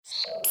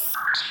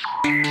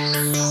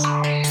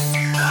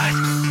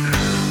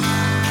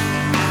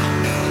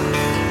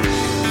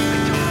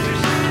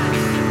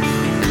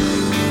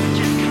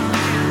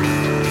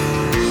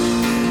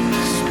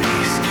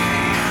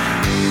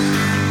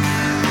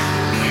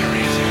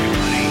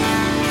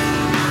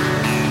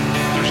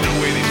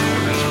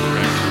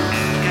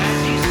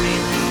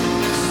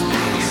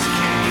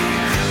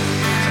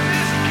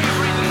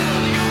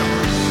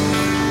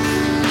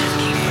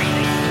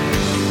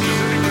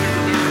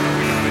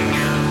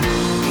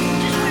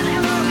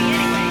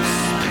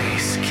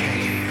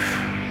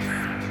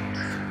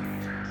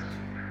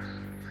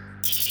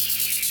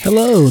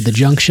Hello, The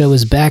Junk Show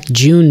is back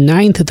June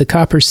 9th at the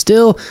Copper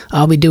Still.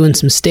 I'll be doing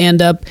some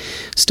stand-up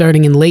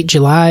starting in late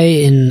July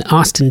in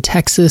Austin,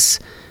 Texas,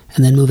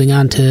 and then moving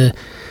on to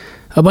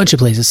a bunch of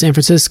places. San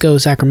Francisco,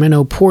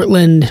 Sacramento,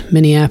 Portland,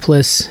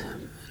 Minneapolis,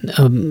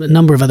 a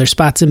number of other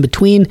spots in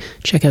between.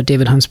 Check out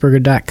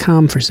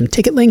davidhuntsberger.com for some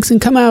ticket links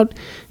and come out,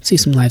 see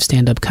some live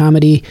stand-up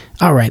comedy.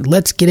 All right,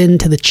 let's get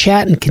into the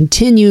chat and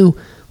continue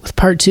with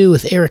part 2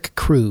 with Eric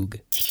Krug.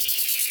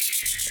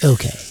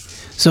 Okay,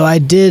 so I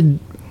did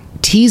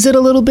tease it a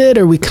little bit,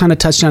 or we kind of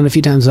touched on it a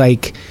few times,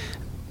 like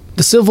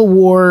the Civil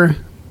War,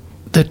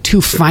 the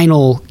two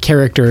final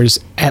characters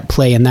at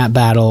play in that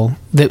battle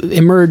that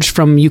emerged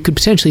from, you could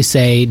potentially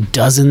say,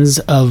 dozens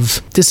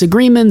of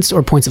disagreements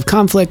or points of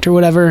conflict or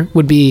whatever,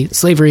 would be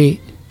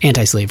slavery,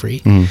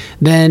 anti-slavery.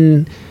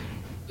 Then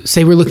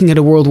say we're looking at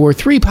a World War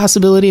III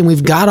possibility, and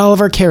we've got all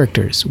of our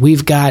characters.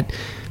 We've got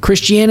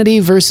Christianity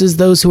versus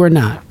those who are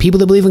not. People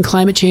that believe in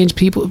climate change,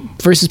 people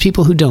versus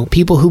people who don't.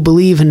 People who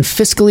believe in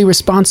fiscally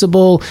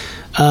responsible,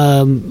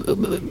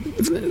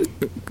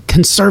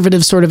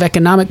 conservative sort of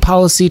economic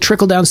policy,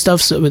 trickle-down stuff.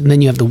 So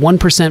then you have the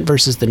 1%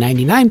 versus the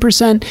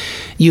 99%.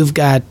 You've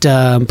got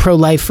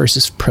pro-life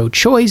versus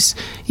pro-choice.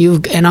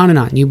 And on and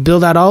on. You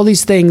build out all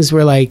these things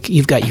where, like,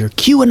 you've got your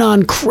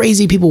QAnon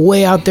crazy people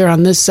way out there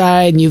on this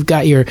side, and you've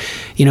got your,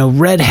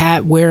 red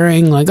hat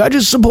wearing, like, I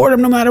just support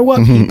them no matter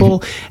what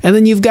people. And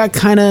then you've got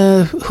kind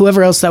of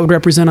whoever else that would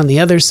represent on the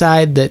other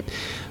side.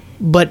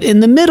 But in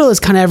the middle is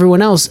kind of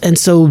everyone else. And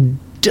so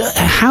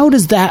how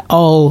does that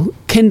all,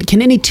 can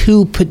any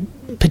two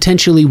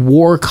potentially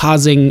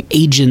war-causing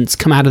agents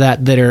come out of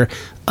that are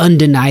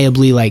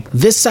undeniably like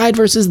this side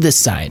versus this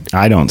side?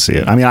 I don't see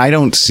it. I mean, I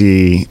don't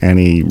see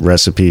any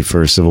recipe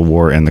for civil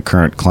war in the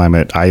current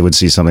climate. I would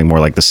see something more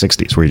like the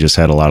 60s, where you just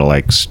had a lot of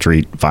like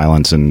street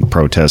violence and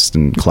protests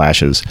and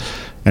clashes.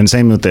 And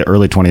same with the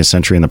early 20th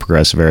century in the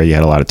progressive era, you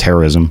had a lot of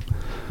terrorism.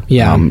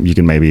 Yeah. You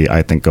can maybe,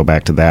 I think, go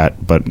back to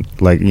that. But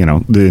like,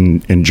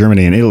 in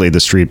Germany and Italy, the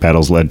street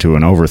battles led to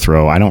an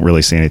overthrow. I don't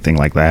really see anything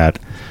like that.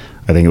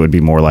 I think it would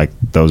be more like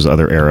those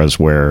other eras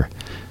where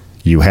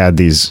you had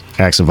these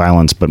acts of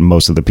violence, but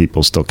most of the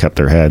people still kept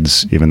their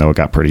heads, even though it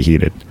got pretty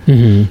heated.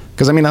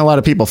 Because, a lot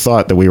of people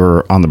thought that we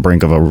were on the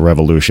brink of a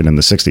revolution in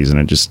the 60s, and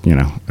it just,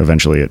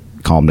 eventually it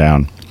calmed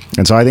down.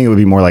 And so I think it would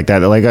be more like that.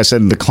 Like I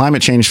said, the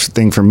climate change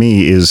thing for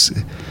me is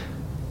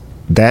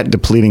that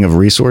depleting of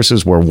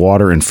resources where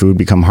water and food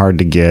become hard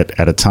to get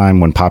at a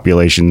time when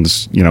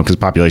populations, because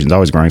population's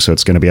always growing, so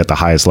it's going to be at the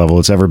highest level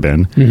it's ever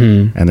been.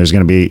 And there's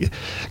going to be,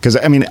 because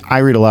I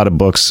read a lot of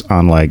books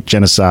on like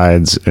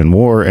genocides and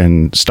war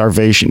and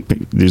starvation.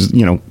 There's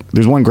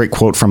one great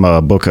quote from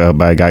a book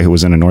by a guy who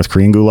was in a North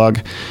Korean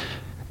gulag.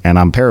 And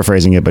I'm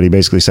paraphrasing it, but he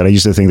basically said, I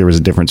used to think there was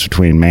a difference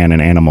between man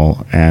and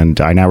animal. And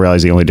I now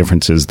realize the only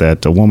difference is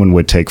that a woman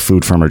would take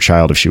food from her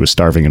child if she was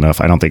starving enough.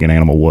 I don't think an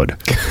animal would.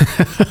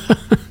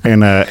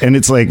 And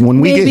it's like when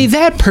we maybe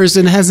that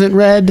person hasn't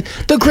read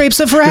The Grapes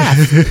of Wrath,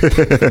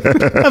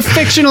 a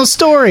fictional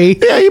story.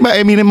 Yeah,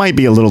 it might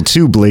be a little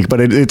too bleak,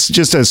 but it's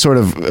just a sort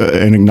of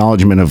an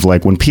acknowledgement of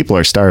like when people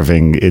are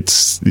starving,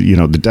 it's,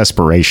 the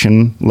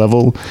desperation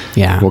level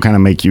will kind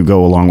of make you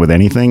go along with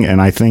anything.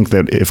 And I think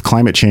that if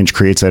climate change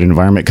creates that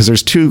environment, because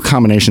there's two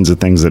combinations of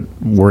things that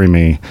worry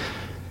me.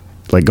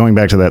 Like going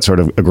back to that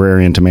sort of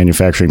agrarian to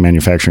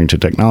manufacturing to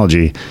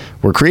technology,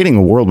 we're creating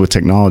a world with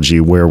technology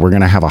where we're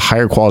going to have a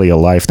higher quality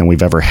of life than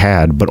we've ever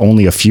had, but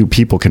only a few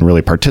people can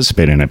really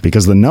participate in it,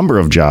 because the number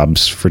of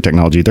jobs for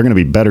technology, they're going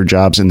to be better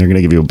jobs and they're going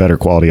to give you a better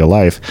quality of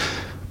life,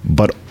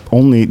 but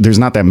there's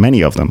not that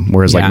many of them.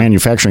 Whereas like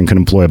manufacturing can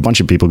employ a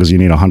bunch of people because you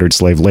need 100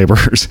 slave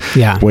laborers,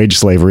 wage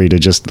slavery to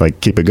just like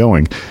keep it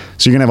going.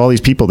 So you're going to have all these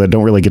people that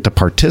don't really get to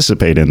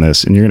participate in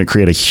this, and you're going to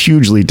create a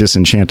hugely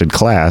disenchanted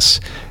class.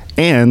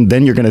 And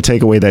then you're going to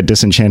take away that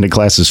disenchanted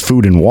class's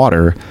food and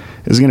water.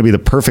 Is going to be the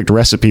perfect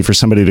recipe for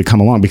somebody to come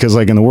along, because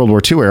like in the World War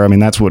II era,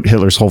 that's what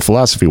Hitler's whole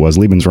philosophy was.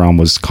 Lebensraum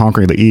was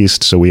conquering the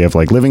East. So we have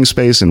like living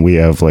space and we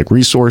have like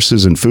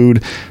resources and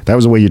food. That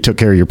was the way you took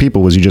care of your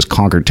people, was you just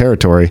conquered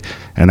territory,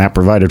 and that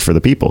provided for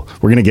the people.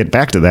 We're going to get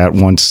back to that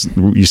once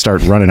you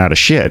start running out of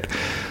shit.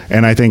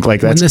 And I think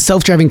like that's when the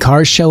self-driving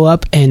cars show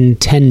up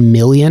and 10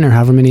 million or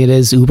however many it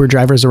is Uber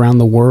drivers around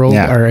the world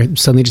are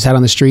suddenly just out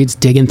on the streets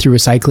digging through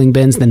recycling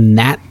bins, then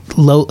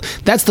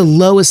that's the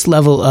lowest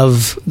level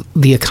of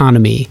the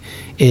economy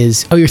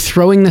is, you're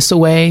throwing this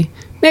away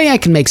maybe I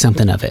can make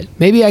something of it.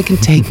 Maybe I can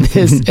take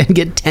this and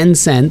get 10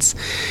 cents.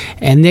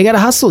 And they got to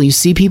hustle. You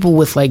see people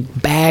with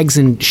like bags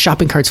and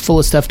shopping carts full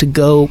of stuff to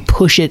go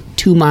push it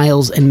 2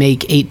 miles and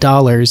make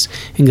 $8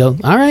 and go,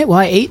 all right, well,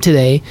 I ate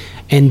today,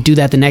 and do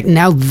that the next.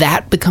 Now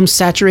that becomes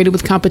saturated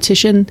with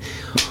competition.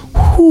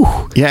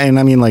 Whew. Yeah, and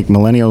I mean, like,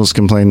 millennials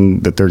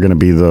complain that they're going to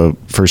be the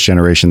first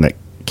generation that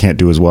can't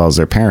do as well as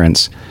their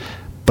parents.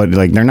 But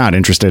like, they're not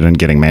interested in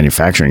getting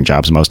manufacturing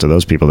jobs. Most of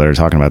those people that are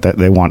talking about that,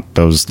 they want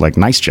those like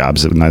nice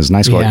jobs,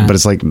 nice work. But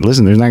it's like,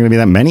 listen, there's not going to be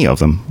that many of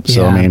them.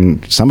 So I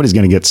mean, somebody's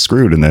going to get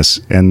screwed in this.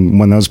 And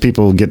when those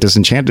people get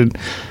disenchanted,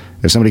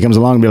 if somebody comes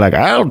along and be like,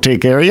 I'll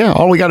take care of you,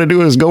 all we got to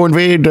do is go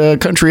invade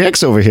country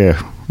X over here.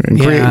 And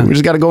we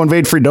just got to go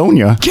invade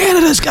Fredonia.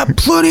 Canada's got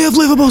plenty of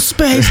livable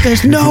space.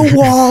 There's no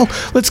wall.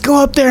 Let's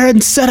go up there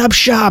and set up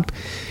shop.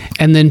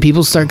 And then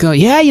people start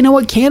going, yeah, you know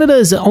what? Canada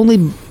is only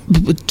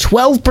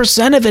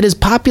 12% of it is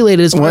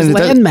populated as far as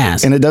land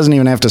mass. And it doesn't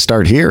even have to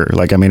start here.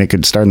 Like, I mean, it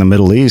could start in the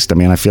Middle East. I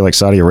mean, I feel like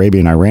Saudi Arabia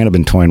and Iran have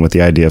been toying with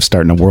the idea of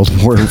starting a world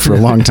war for a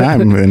long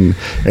time.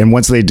 And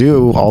once they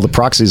do, all the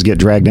proxies get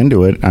dragged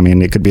into it. I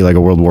mean, it could be like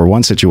a World War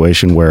I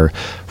situation where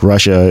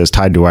Russia is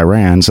tied to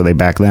Iran, so they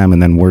back them,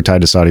 and then we're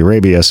tied to Saudi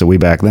Arabia, so we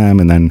back them,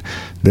 and then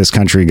this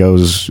country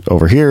goes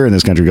over here, and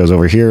this country goes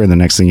over here, and the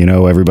next thing you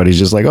know, everybody's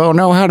just like, oh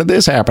no, how did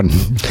this happen?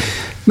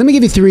 Let me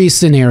give you 3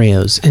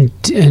 scenarios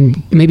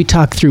and maybe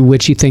talk through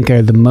which you think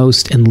are the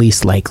most and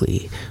least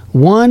likely.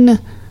 One,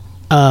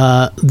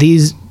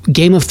 these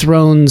Game of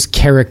Thrones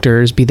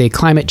characters, be they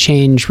climate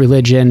change,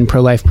 religion,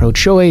 pro-life,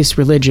 pro-choice,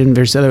 religion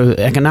versus other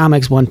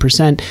economics,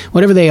 1%,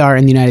 whatever they are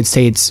in the United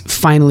States,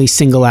 finally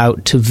single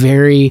out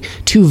to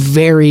two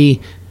very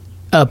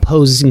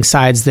opposing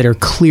sides that are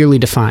clearly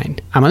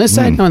defined. I'm on this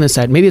side, no on this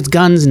side. Maybe it's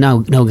guns,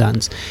 no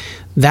guns.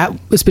 That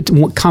was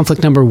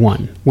conflict number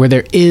 1, where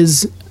there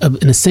is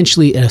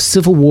essentially a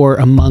civil war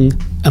among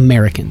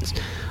Americans.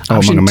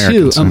 Option among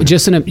Americans, 2,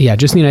 just in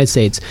the United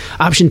States.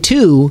 Option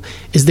 2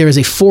 is there is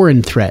a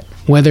foreign threat,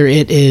 whether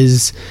it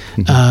is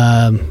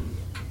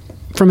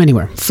from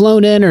anywhere,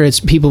 flown in, or it's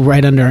people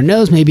right under our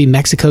nose. Maybe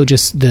Mexico,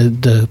 just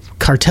the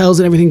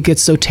cartels and everything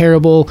gets so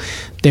terrible.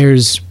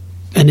 There's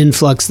an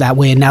influx that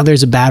way, and now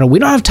there's a battle. We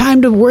don't have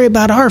time to worry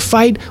about our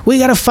fight. We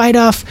got to fight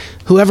off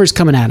whoever's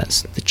coming at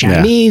us. The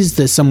Chinese,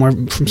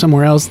 from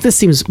somewhere else. This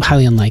seems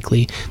highly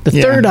unlikely. The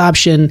third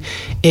option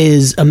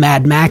is a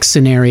Mad Max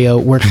scenario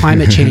where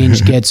climate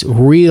change gets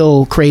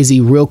real crazy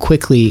real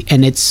quickly,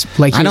 and it's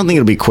like... I don't think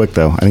it'll be quick,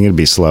 though. I think it'll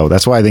be slow.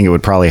 That's why I think it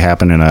would probably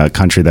happen in a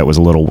country that was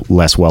a little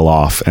less well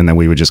off, and then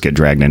we would just get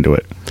dragged into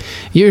it.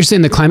 You're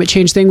saying the climate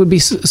change thing would be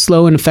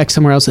slow and affect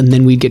somewhere else, and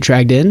then we'd get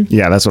dragged in?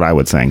 Yeah, that's what I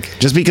would think.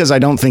 Just because I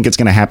don't think it's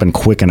going to happen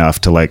quick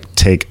enough to like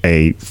take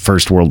a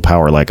first world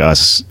power like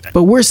us.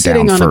 But we're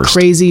sitting on a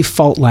crazy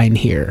fault line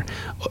here,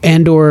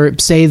 and or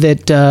say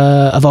that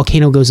a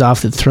volcano goes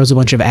off that throws a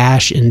bunch of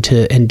ash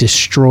into and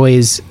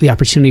destroys the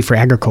opportunity for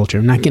agriculture.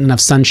 I'm not getting enough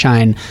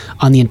sunshine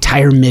on the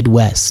entire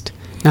Midwest.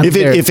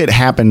 If it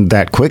happened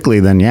that quickly,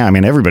 then yeah, I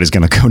mean, everybody's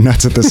going to go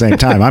nuts at the same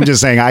time. I'm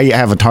just saying I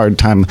have a hard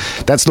time.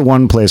 That's the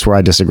one place where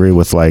I disagree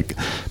with like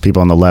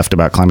people on the left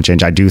about climate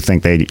change. I do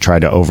think they try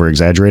to over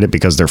exaggerate it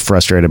because they're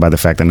frustrated by the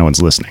fact that no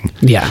one's listening.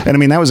 Yeah. And I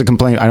mean, that was a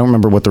complaint. I don't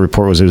remember what the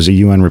report was. It was a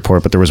UN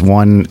report, but there was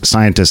one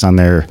scientist on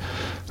there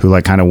who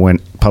like kind of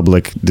went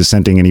public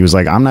dissenting, and he was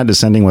like, I'm not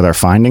dissenting with our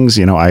findings.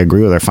 You know, I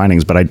agree with our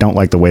findings, but I don't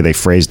like the way they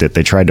phrased it.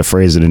 They tried to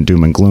phrase it in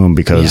doom and gloom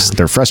because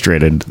they're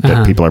frustrated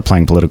that people are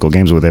playing political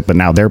games with it, but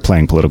now they're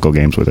playing political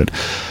games with it.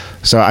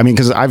 So, I mean,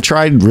 because I've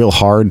tried real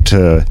hard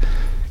to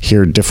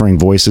hear differing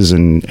voices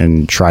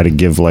and try to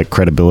give like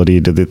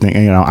credibility to the thing.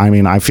 You know, I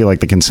mean, I feel like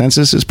the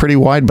consensus is pretty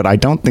wide, but I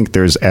don't think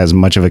there's as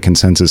much of a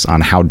consensus on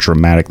how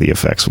dramatic the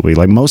effects will be.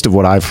 Like most of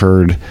what I've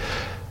heard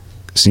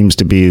seems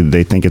to be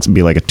they think it's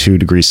be like a 2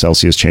 degrees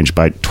Celsius change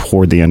by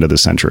toward the end of the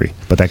century,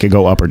 but that could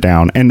go up or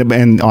down,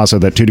 and also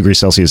that 2 degrees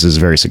Celsius is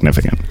very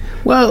significant.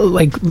 Well,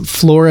 like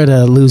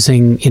Florida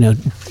losing, you know,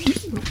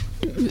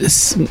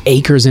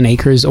 acres and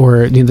acres,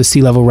 or you know, the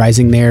sea level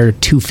rising there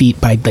 2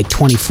 feet by like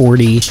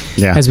 2040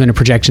 has been a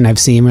projection I've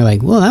seen. We're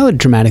like, well, that would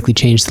dramatically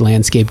change the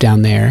landscape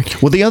down there.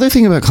 Well, the other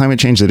thing about climate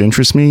change that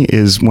interests me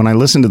is when I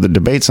listen to the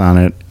debates on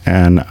it,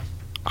 and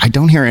I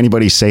don't hear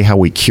anybody say how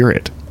we cure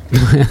it.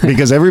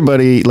 Because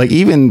everybody, like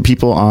even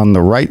people on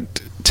the right,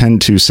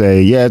 tend to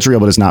say, yeah, it's real,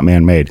 but it's not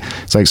man-made.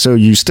 It's like, so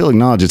you still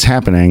acknowledge it's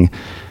happening,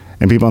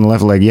 and people on the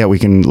left are like, yeah, we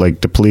can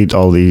like deplete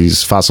all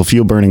these fossil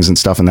fuel burnings and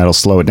stuff, and that'll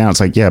slow it down. It's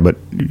like, yeah, but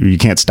you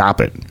can't stop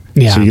it.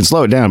 Yeah. So you can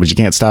slow it down, but you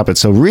can't stop it.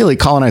 So really,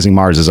 colonizing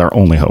Mars is our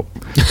only hope.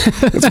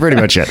 That's pretty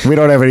much it. We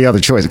don't have any other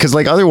choice. Because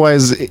like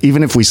otherwise,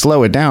 even if we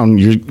slow it down,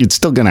 it's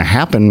still going to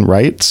happen,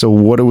 right? So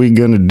what are we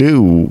going to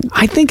do?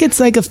 I think it's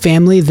like a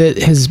family that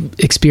has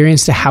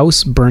experienced a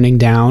house burning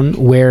down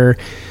where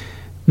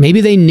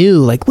maybe they knew,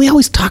 like, we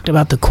always talked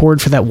about the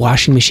cord for that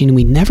washing machine and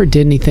we never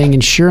did anything,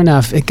 and sure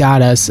enough, it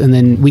got us. And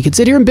then we could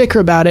sit here and bicker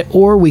about it,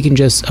 or we can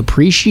just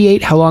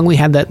appreciate how long we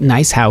had that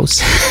nice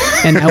house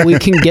and now we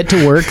can get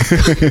to work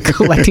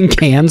collecting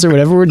cans or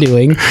whatever we're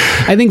doing.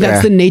 I think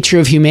that's the nature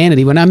of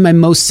humanity. When I'm my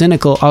most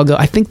cynical, I'll go,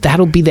 I think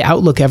that'll be the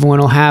outlook everyone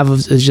will have,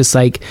 is just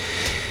like,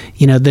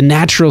 you know, the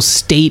natural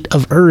state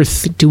of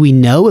Earth. Do we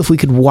know if we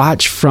could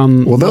watch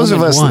from those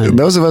of us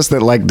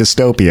that like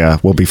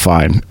dystopia will be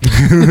fine.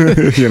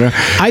 You know,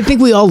 I think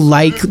we all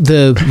like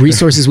the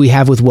resources we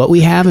have with what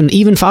we have, and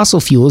even fossil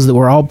fuels that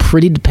we're all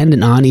pretty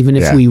dependent on, even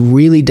if we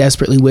really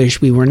desperately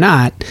wish we were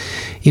not.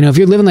 You know, if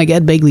you're living like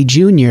Ed Begley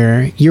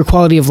Jr., your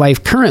quality of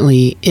life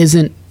currently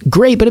isn't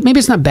great, but maybe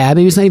it's not bad.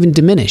 Maybe it's not even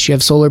diminished. You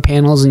have solar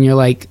panels and you're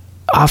like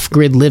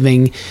off-grid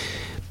living.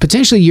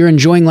 Potentially you're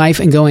enjoying life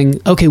and going,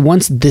 okay,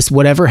 once this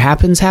whatever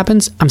happens,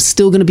 I'm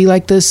still going to be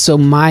like this, so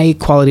my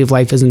quality of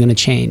life isn't going to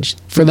change.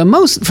 For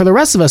the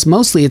rest of us,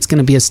 mostly it's going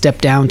to be a step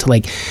down to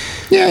like,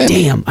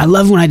 damn, I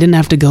love when I didn't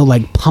have to go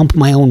like pump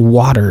my own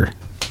water.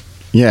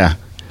 Yeah.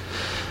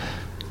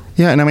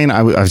 Yeah, and I mean,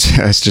 I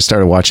just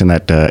started watching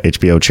that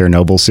HBO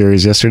Chernobyl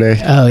series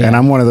yesterday. Oh, yeah. And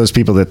I'm one of those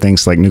people that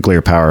thinks like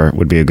nuclear power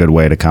would be a good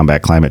way to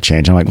combat climate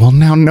change. I'm like, well,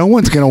 now no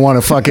one's going to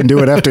want to fucking do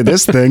it after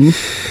this thing.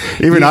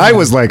 Even I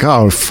was like,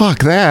 oh, fuck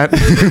that.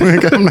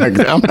 Like,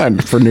 I'm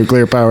not for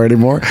nuclear power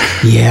anymore.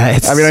 Yeah,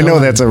 I know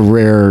that's a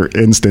rare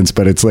instance,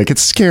 but it's like,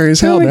 it's scary as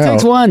hell now. It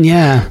takes one,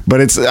 yeah.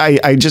 But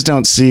I just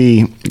don't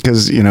see,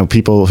 because, you know,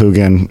 people who,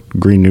 again,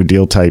 Green New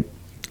Deal type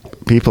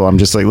people, I'm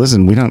just like,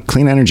 listen,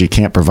 clean energy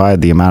can't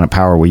provide the amount of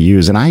power we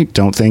use, and I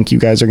don't think you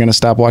guys are going to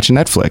stop watching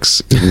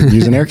Netflix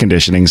using air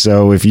conditioning.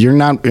 So if you're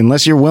not,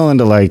 unless you're willing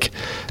to like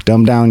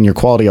dumb down your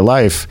quality of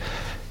life,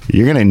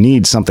 you're going to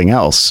need something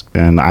else.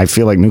 And I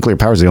feel like nuclear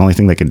power is the only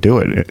thing that can do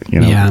it,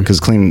 you know, because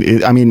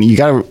you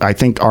got to, I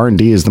think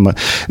R&D is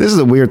this is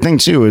the weird thing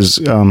too, is,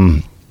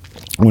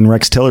 when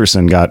Rex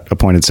Tillerson got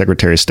appointed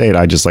Secretary of State,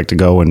 I just like to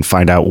go and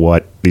find out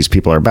what these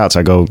people are about. So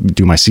I go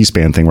do my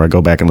C-SPAN thing where I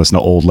go back and listen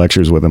to old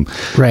lectures with them.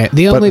 Right.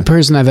 The only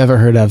person I've ever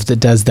heard of that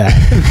does that.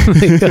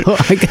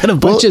 I got a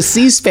bunch of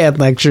C-SPAN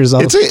lectures.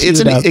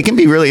 It can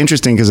be really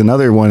interesting because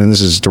another one, and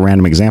this is just a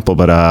random example,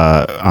 but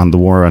on the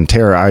war on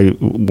terror,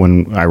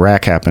 when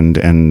Iraq happened,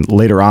 and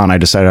later on I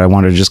decided I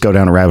wanted to just go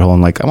down a rabbit hole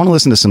and like, I want to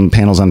listen to some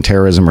panels on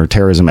terrorism or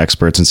terrorism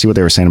experts and see what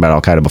they were saying about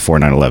Al-Qaeda before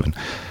 9/11.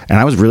 And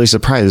I was really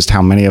surprised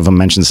how many of them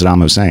mentioned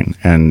Saddam Hussein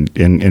and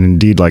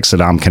indeed like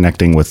Saddam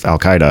connecting with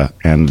Al-Qaeda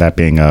and that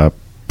being a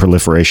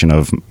proliferation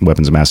of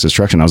weapons of mass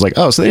destruction. I was like,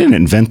 oh, so they didn't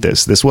invent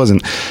this. This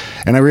wasn't.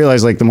 And I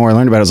realized like the more I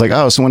learned about it, I was like,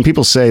 oh, so when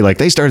people say like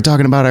they started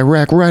talking about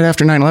Iraq right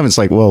after 9/11, it's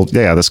like, well,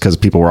 yeah, that's because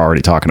people were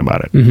already talking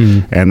about it.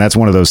 Mm-hmm. And that's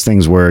one of those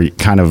things where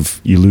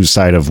you lose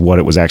sight of what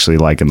it was actually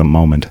like in the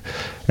moment.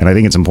 And I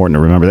think it's important to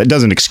remember that. It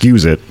doesn't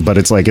excuse it, but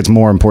it's like, it's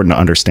more important to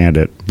understand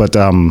it. But,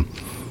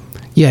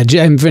 yeah,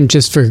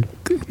 just for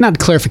not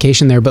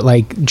clarification there, but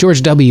like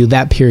George W.,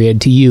 that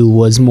period to you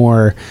was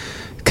more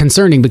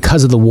concerning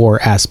because of the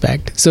war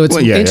aspect. So it's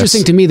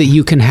interesting to me that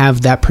you can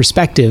have that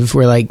perspective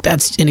where like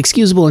that's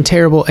inexcusable and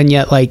terrible, and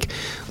yet like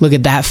look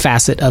at that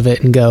facet of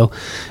it and go,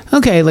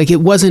 okay, like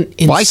it wasn't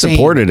insane. Well, I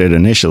supported it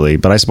initially,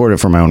 but I supported it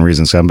for my own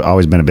reasons. I've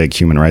always been a big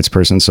human rights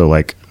person, so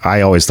like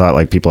I always thought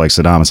like people like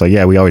Saddam, it's like,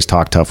 yeah, we always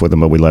talk tough with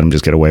them, but we let them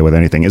just get away with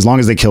anything as long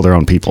as they kill their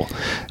own people.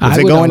 If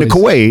they go into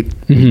Kuwait,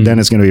 then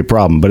it's going to be a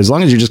problem. But as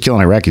long as you're just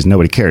killing Iraqis,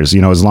 nobody cares. You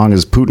know, as long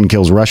as Putin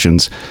kills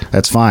Russians,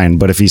 that's fine.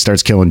 But if he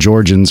starts killing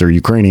Georgians or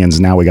Ukrainians,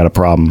 now we got a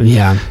problem.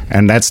 Yeah,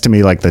 and that's to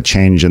me like the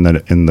change in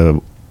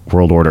the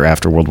world order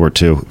after World War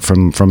II.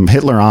 From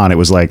Hitler on, it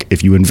was like,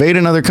 if you invade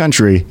another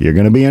country, you're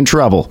going to be in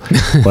trouble.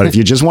 But if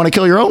you just want to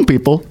kill your own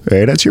people,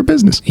 hey, that's your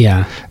business.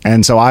 Yeah.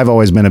 And so I've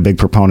always been a big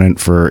proponent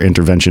for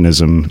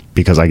interventionism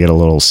because I get a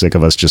little sick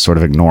of us just sort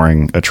of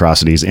ignoring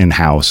atrocities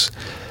in-house.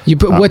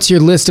 What's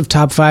your list of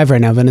top 5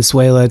 right now?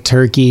 Venezuela,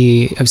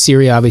 Turkey,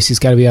 Syria obviously has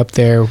got to be up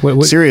there.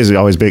 Syria is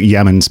always big.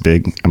 Yemen's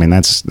big. I mean,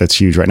 that's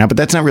huge right now. But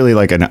that's not really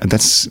like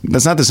that's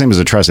not the same as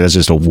atrocity. That's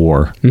just a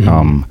war.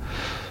 Mm-hmm.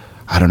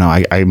 I don't know.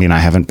 I mean, I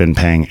haven't been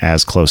paying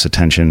as close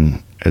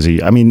attention as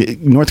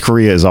North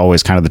Korea is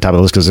always kind of the top of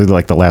the list because they're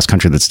like the last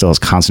country that still has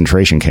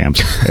concentration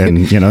camps,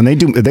 and you know, and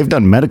they've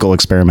done medical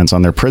experiments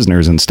on their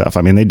prisoners and stuff.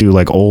 I mean, they do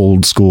like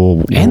old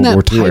school and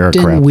World War II era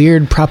crap.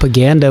 Weird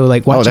propaganda,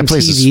 like watching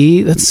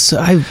TV.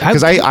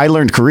 Because I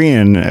learned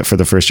Korean for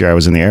the first year I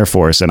was in the Air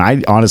Force, and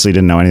I honestly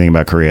didn't know anything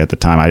about Korea at the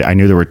time. I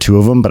knew there were 2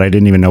 of them, but I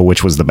didn't even know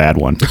which was the bad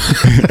one.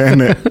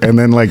 and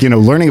then like, you know,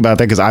 learning about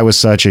that because I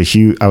was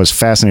I was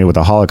fascinated with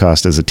the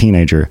Holocaust as a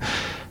teenager.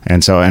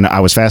 And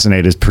I was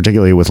fascinated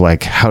particularly with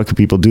like, how could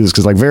people do this?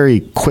 Because like very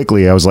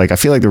quickly I was like, I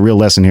feel like the real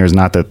lesson here is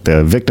not that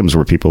the victims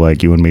were people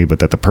like you and me, but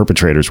that the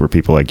perpetrators were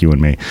people like you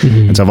and me.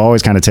 Mm-hmm. And so I've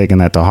always kind of taken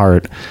that to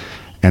heart.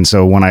 And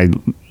so when I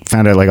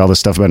found out like all this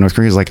stuff about North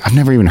Korea, is like, I've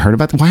never even heard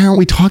about that. Why aren't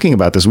we talking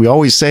about this? We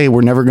always say we're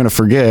never going to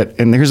forget.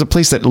 And there's a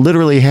place that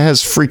literally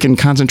has freaking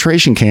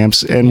concentration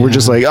camps. And we're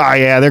just like, oh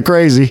yeah, they're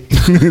crazy.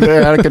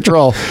 They're out of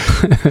control.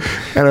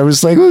 And I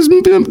was like,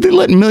 they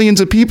let millions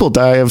of people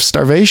die of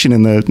starvation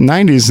in the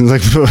 90s. And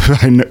it's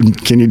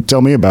like, can you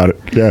tell me about it?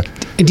 Yeah.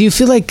 Do you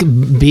feel like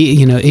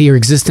your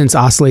existence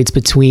oscillates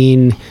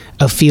between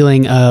a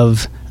feeling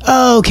of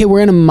oh, okay,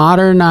 we're in a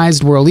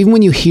modernized world. Even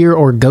when you hear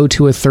or go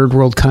to a third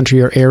world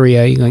country or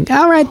area, you're like,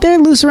 all right, they're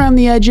loose around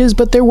the edges,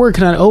 but they're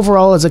working on it.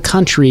 Overall, as a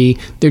country,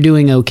 they're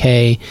doing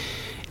okay.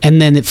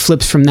 And then it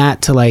flips from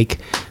that to like,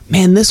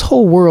 man, this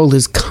whole world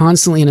is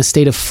constantly in a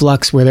state of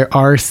flux where there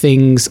are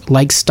things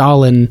like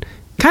Stalin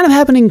kind of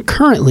happening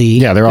currently.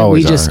 Yeah, there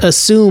always we just are.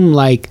 assume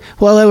like,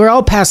 well, we're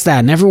all past that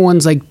and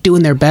everyone's like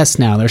doing their best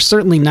now. There's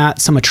certainly not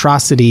some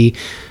atrocity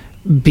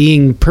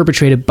being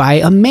perpetrated by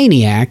a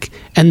maniac.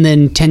 And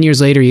then 10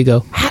 years later you go,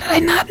 how did I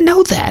not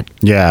know that?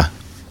 Yeah.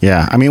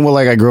 Yeah. I mean, well,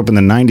 like I grew up in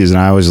the 90s and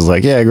I was just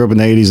like, yeah, I grew up in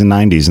the 80s and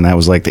 90s and that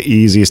was like the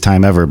easiest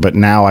time ever. But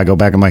now I go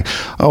back, I'm like,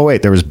 oh,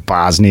 wait, there was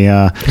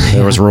Bosnia,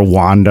 there was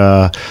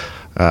Rwanda,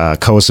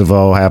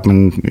 Kosovo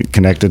happened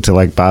connected to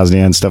like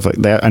Bosnia and stuff like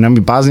that. And I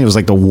mean, Bosnia was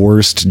like the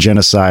worst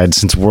genocide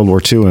since World War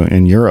II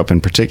in Europe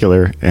in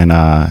particular. And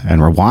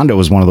Rwanda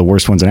was one of the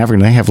worst ones in Africa.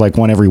 And they have like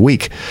one every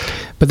week.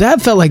 But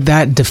that felt like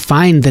that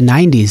defined the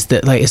 90s,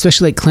 that like,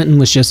 especially like Clinton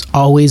was just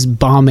always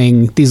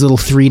bombing these little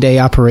 3-day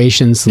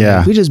operations. Yeah.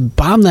 Like, we just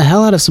bombed the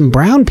hell out of some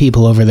brown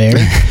people over there.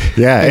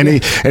 Yeah. And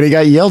he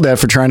got yelled at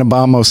for trying to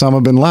bomb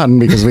Osama bin Laden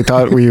because we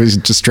thought he was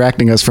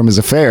distracting us from his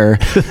affair.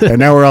 And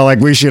now we're all like,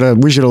 we should have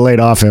laid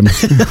off him.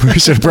 We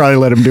should have probably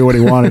let him do what he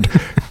wanted.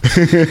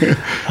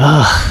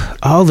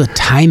 All the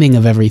timing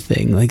of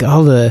everything, like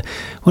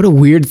what a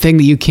weird thing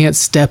that you can't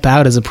step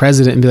out as a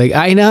president and be like,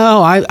 I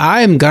know,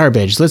 I'm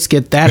garbage. Let's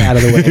get that out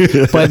of the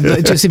way.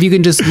 But just if you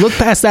can just look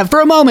past that for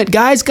a moment,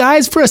 guys,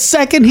 for a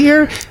second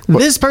here,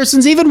 this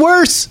person's even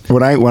worse.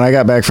 When I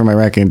got back from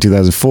Iraq in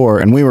 2004,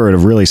 and we were at a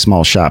really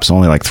small shop, so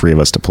only like 3 of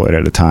us deployed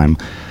at a time.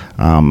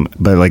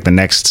 But like the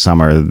next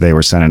summer, they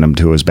were sending them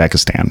to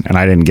Uzbekistan, and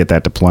I didn't get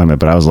that deployment.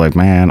 But I was like,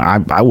 man,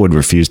 I would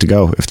refuse to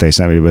go if they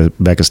sent me to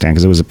Uzbekistan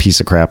because it was a piece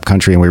of crap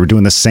country, and we were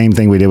doing the same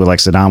thing we did with like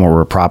Saddam, where we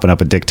were propping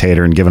up a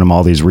dictator and giving him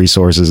all these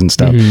resources and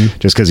stuff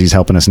just because he's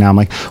helping us now. I'm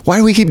like, why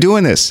do we keep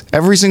doing this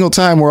every single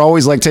time? We're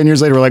always like 10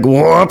 years later, we're like,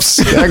 whoops,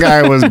 that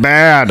guy was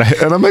bad,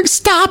 and I'm like,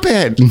 stop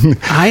it.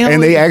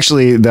 And they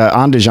actually, the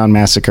Andijan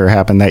massacre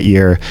happened that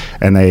year,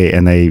 and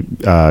they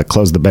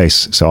closed the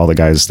base, so all the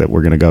guys that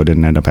were going to go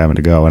didn't end up having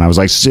to go, and I was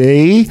like,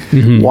 see,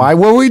 why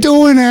were we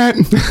doing that?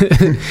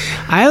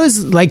 I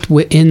always liked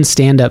in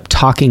stand-up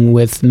talking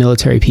with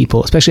military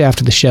people, especially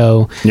after the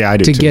show. Yeah, I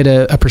do to too. get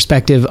a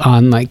perspective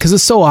on like, because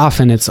it's so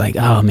often it's like,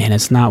 oh man,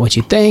 it's not what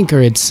you think,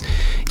 or it's.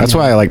 That's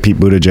why I like Pete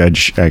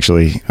Buttigieg.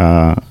 Actually,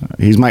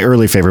 he's my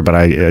early favorite, but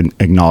I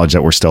acknowledge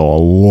that we're still a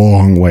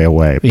long way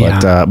away.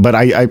 But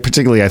I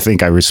particularly, I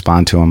think I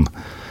respond to him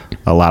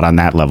a lot on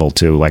that level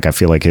too. Like I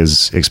feel like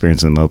his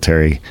experience in the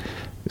military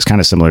is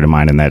kind of similar to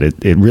mine in that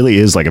it really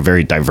is like a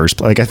very diverse,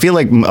 like I feel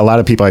like a lot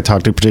of people I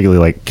talk to, particularly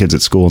like kids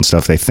at school and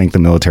stuff, they think the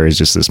military is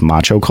just this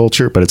macho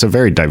culture, but it's a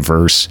very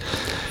diverse,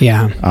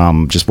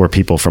 just where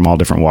people from all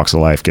different walks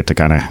of life get to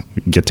kind of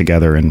get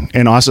together,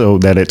 and also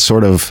that it's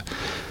sort of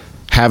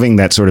having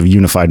that sort of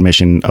unified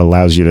mission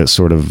allows you to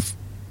sort of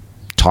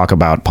talk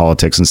about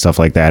politics and stuff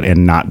like that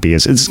and not be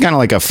as, it's kind of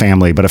like a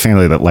family, but a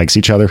family that likes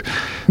each other,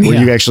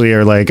 where you actually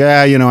are like,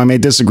 I may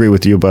disagree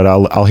with you, but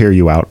I'll hear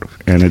you out.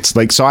 And it's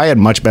like, so I had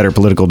much better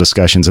political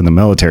discussions in the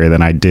military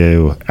than I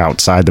do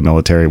outside the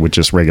military with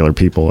just regular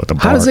people at the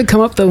bar. How does it come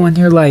up though when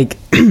you're like,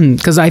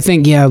 because I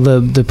think,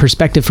 the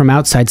perspective from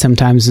outside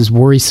sometimes is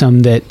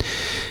worrisome, that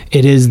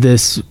it is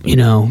this,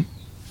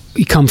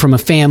 you come from a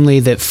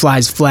family that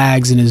flies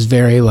flags and is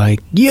very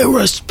like, you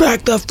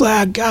respect the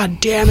flag,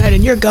 god damn it,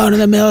 and you're going to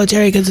the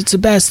military because it's the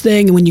best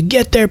thing, and when you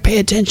get there, pay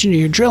attention to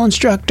your drill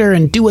instructor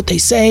and do what they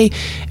say,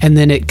 and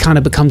then it kind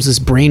of becomes this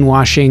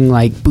brainwashing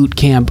like boot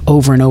camp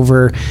over and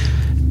over.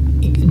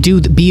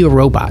 Be a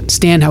robot,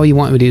 stand how you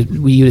want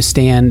you to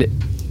stand.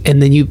 And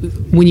then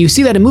when you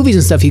see that in movies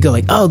and stuff, you go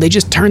like, oh, they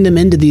just turned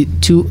them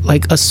to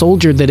like a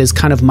soldier that is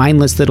kind of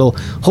mindless, that'll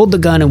hold the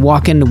gun and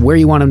walk into where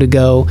you want him to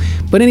go.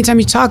 But anytime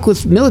you talk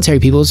with military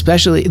people,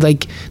 especially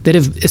like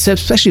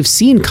especially have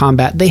seen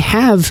combat, they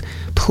have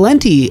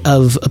plenty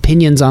of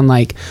opinions on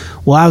like,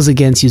 well, I was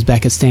against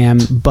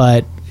Uzbekistan,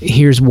 but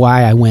here's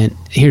why I went.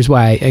 Here's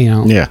why,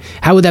 Yeah.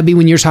 How would that be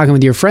when you're talking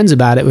with your friends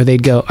about it, where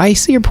they'd go, I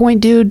see your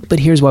point, dude, but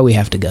here's why we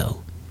have to go.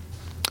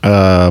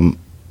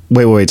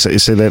 Wait.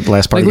 Say that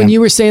last part like again. when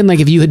you were saying like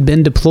if you had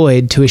been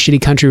deployed to a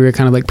shitty country where you're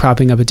kind of like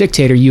propping up a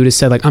dictator, you would have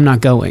said like, I'm not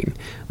going.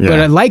 Yeah.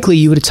 But likely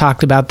you would have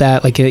talked about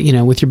that like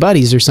with your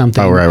buddies or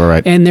something. Oh,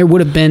 right. And there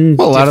would have been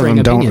a lot of them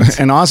opinions. don't,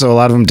 and also a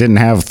lot of them didn't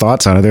have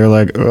thoughts on it. They were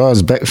like,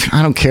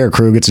 I don't care,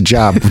 Krug, it's a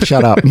job.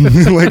 Shut up.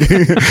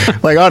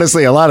 like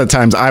honestly, a lot of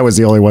times I was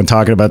the only one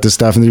talking about this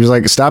stuff, and he was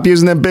like, stop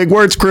using them big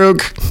words,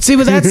 Krug. See,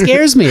 but that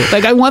scares me.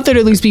 Like I want there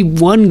to at least be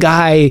one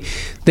guy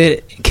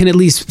that can at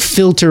least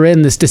filter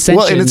in this dissension.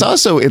 Well, and it's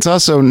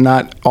also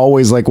not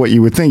always like what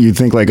you would think. You'd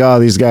think like, oh,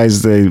 these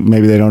guys,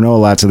 maybe they don't know a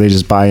lot, so they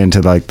just buy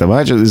into like the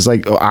much. It's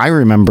like, I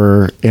remember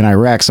remember in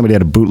Iraq, somebody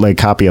had a bootleg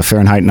copy of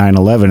Fahrenheit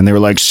 9/11, and they were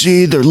like,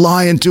 "See, they're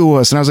lying to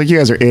us." And I was like, "You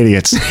guys are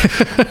idiots."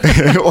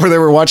 Or they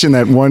were watching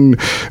that one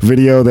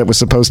video that was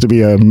supposed to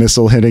be a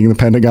missile hitting the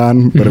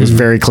Pentagon, but it was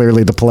very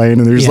clearly the plane,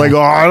 and they're just like,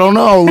 "Oh, I don't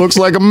know, looks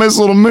like a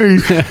missile to me."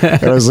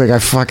 And I was like, "I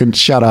fucking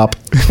shut up."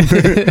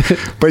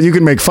 But you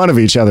can make fun of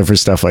each other for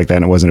stuff like that,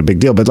 and it wasn't a big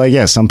deal. But like,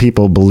 yeah, some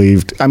people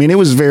believed. I mean, it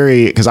was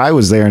very, because I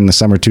was there in the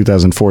summer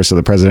 2004, so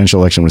the presidential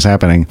election was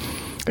happening.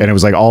 And it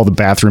was like all the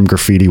bathroom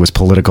graffiti was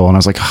political. And I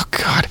was like, oh,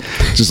 God.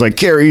 It's just like,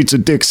 Kerry eats a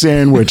dick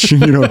sandwich.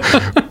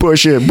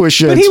 Bush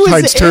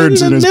hides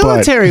turds in his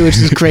military, butt. which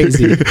is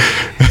crazy.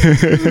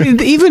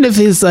 Even if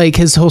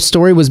his whole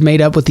story was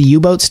made up with the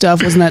U-boat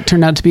stuff, wasn't that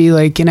turned out to be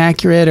like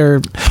inaccurate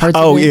or parts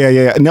of it?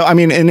 Yeah. No, I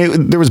mean, and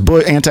there was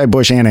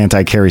anti-Bush and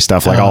anti-Kerry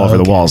stuff like all over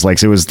the walls.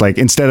 Like, it was like,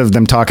 instead of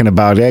them talking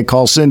about, hey,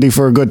 call Cindy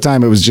for a good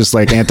time, it was just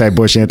like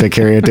anti-Bush,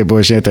 anti-Kerry,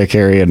 anti-Bush,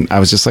 anti-Kerry. And I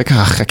was just like,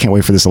 I can't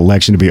wait for this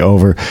election to be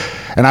over.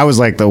 And I was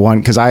like the one,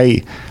 because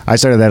I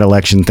started that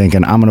election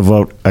thinking I'm going to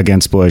vote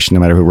against Bush no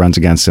matter who runs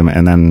against him.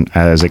 And then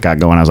as it got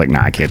going, I was like,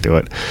 nah, I can't do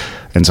it.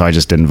 And so I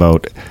just didn't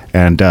vote.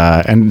 And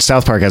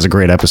South Park has a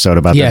great episode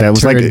about that. That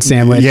was like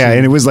sandwich. Yeah,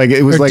 and it was like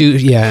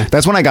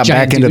that's when I got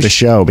back into the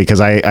show,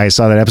 because I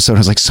saw that episode. I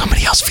was like,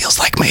 somebody else feels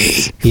like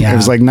me. Yeah. It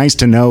was like nice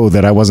to know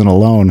that I wasn't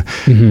alone.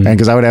 And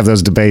because I would have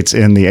those debates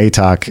in the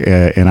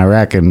ATOC in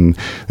Iraq, and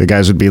the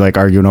guys would be like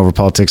arguing over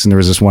politics, and there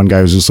was this one guy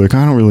who was just like,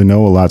 I don't really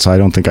know a lot, so I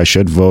don't think I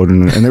should vote.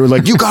 And they were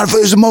like, you got to vote.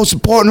 It's the most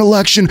important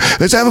election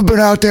that's ever been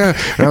out there.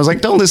 And I was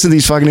like, don't listen to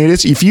these fucking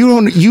idiots. If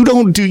you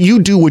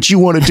do what you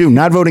want to do.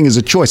 Not voting is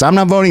a choice. I'm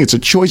not voting. It's a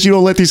choice. You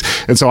don't let these.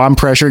 And so I'm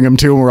pressuring him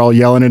too, and we're all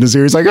yelling in his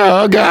ear. He's like,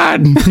 oh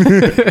God.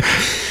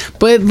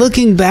 But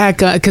looking back,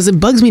 because it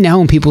bugs me now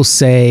when people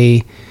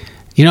say,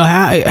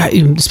 how,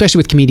 especially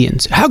with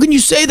comedians, how can you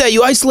say that?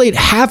 You isolate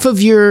half of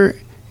your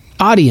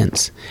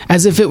audience,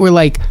 as if it were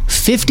like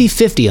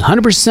 50-50,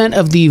 100%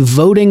 of the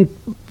voting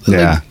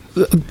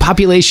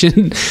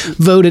population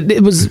voted.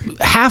 It was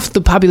half the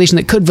population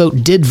that could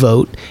vote did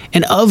vote,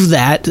 and of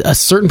that, a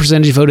certain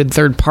percentage voted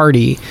third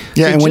party.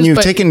 Yeah, so and when you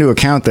take into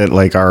account that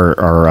like our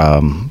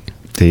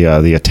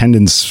the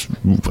attendance,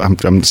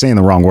 I'm saying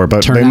the wrong word,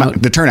 but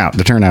the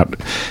turnout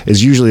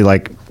is usually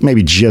like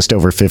maybe just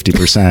over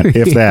 50%,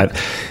 if that.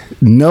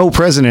 No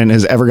president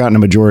has ever gotten a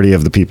majority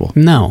of the people.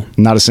 No.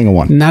 Not a single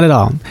one. Not at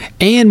all.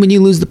 And when you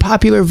lose the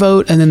popular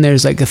vote, and then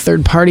there's like a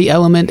third party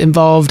element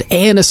involved,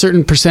 and a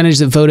certain percentage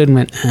that voted and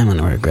went, I'm going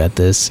to regret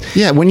this.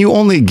 Yeah, when you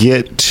only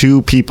get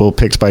two people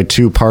picked by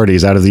two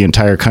parties out of the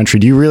entire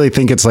country, do you really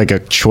think it's like a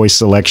choice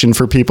selection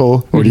for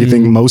people? Or do you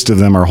think most of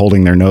them are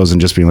holding their nose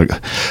and just being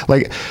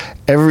like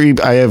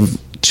I have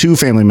two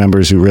family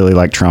members who really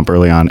like Trump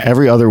early on.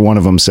 Every other one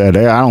of them said,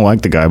 hey, I don't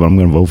like the guy, but I'm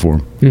going to vote for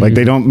him. Like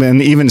they don't, and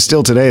even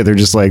still today, they're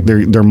just like,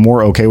 they're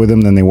more okay with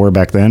him than they were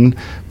back then.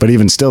 But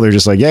even still, they're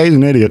just like, yeah, he's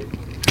an idiot.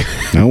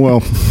 Oh,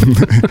 well.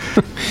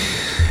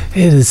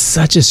 It is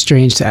such a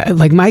strange, I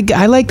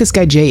like this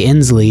guy, Jay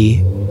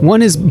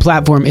Inslee. His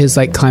platform is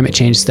like climate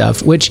change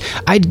stuff, which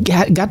I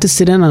got to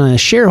sit in on a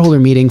shareholder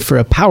meeting for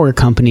a power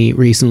company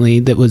recently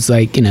that was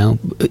like,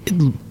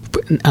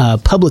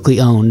 publicly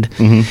owned.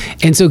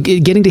 And so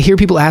getting to hear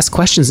people ask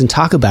questions and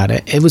talk about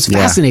it, it was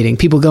fascinating.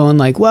 People going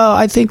like, well,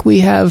 I think we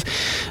have,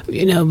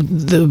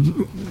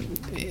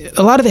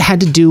 a lot of it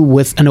had to do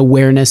with an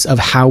awareness of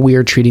how we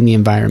are treating the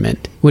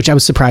environment, which I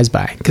was surprised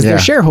by, because they're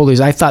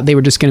shareholders. I thought they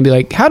were just going to be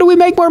like, how do we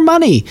make more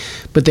money?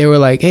 But they were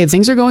like, hey,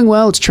 things are going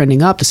well. It's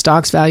trending up. The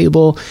stock's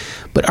valuable.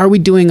 But are we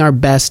doing our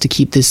best to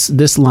keep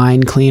this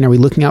line clean? Are we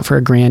looking out for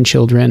our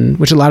grandchildren?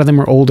 Which a lot of them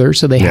were older,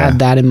 so they had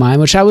that in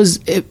mind, which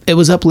it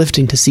was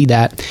uplifting to see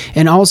that.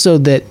 And also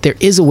that there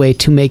is a way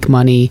to make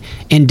money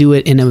and do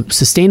it in a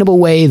sustainable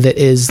way that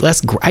is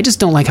less, I just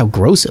don't like how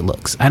gross it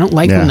looks. I don't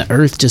like when the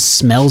earth just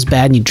smells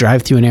bad and you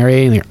drive through an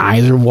area and your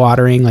eyes are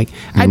watering. Like,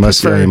 you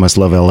must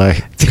love LA.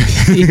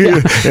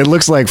 It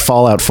looks like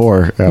Fallout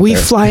 4. We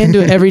fly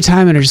into it every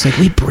time and are just like,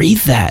 we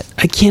breathe that.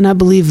 I cannot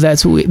believe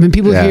that's what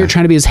people here are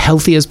trying to be as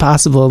healthy as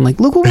possible. And like,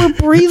 look what we're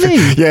breathing.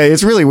 Yeah,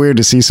 it's really weird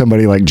to see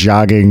somebody like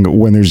jogging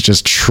when there's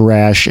just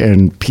trash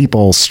and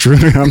people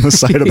strewn on the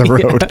side of the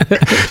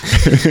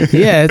road.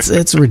 Yeah,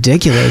 it's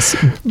ridiculous.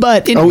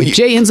 But anyway,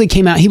 Jay Inslee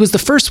came out. He was the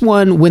first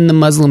one when the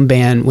Muslim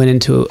ban went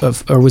into,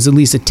 or was at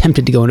least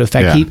attempted to go into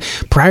effect. He,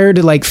 prior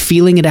to like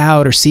feeling it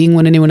out or seeing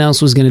what anyone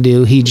else was going to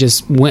do, he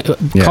just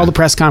called a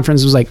press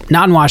conference. Was like,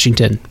 not in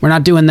Washington. We're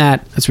not doing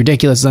that. That's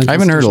ridiculous. I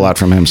haven't heard a lot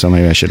from him, so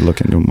maybe I should look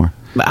into it more.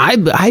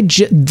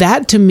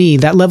 That to me,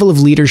 that level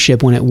of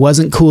leadership, when it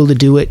wasn't cool to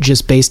do it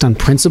just based on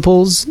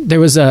principles.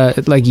 There was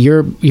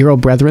your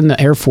old brethren, the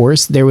Air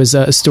Force. There was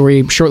a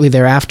story shortly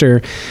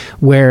thereafter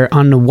where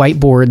on the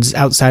whiteboards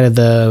outside of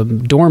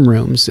the dorm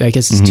rooms, I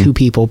guess it's 2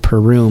 people per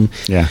room.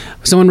 Yeah,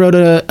 someone wrote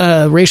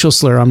a racial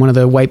slur on one of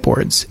the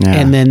whiteboards,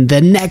 and then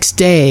the next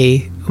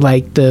day,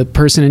 like the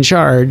person in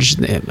charge,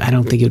 I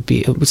don't think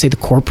it would say the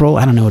corporal.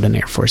 I don't know what an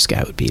Air Force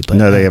guy would be, but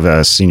no, they have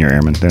a senior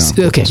airman.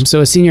 Okay,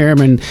 so a senior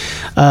airman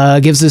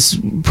gives this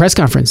press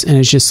conference, and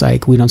it's just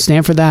like, we don't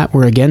stand for that.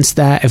 We're against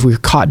that. If we're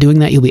caught doing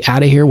that, you'll be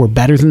out of here. We're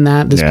better than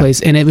that. This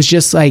place, and it was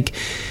just like,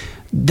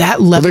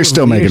 that level. Well, they're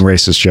still of making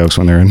racist jokes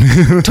when they're in.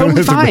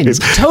 Totally fine.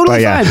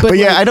 Totally fine. But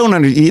yeah, I don't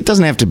it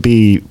doesn't have to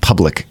be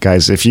public,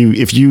 guys. If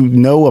you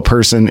know a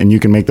person and you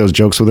can make those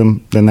jokes with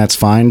them, then that's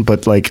fine.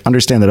 But like,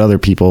 understand that other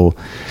people,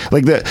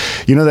 like that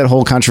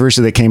whole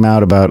controversy that came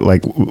out about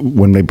like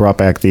when they brought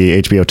back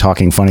the HBO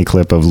Talking Funny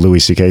clip of Louis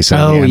C.K.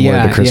 saying the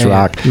N-word to Chris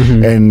Rock.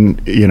 Mm-hmm.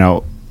 And,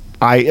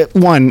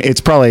 it's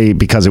probably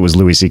because it was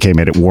Louis C.K.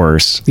 made it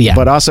worse. Yeah.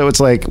 But also it's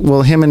like,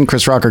 well, him and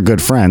Chris Rock are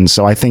good friends.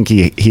 So I think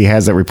he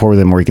has that rapport with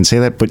him where he can say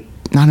that, but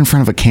not in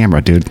front of a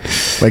camera, dude.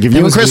 Like if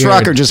you and Chris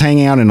Rock are just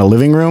hanging out in a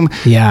living room,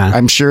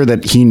 I'm sure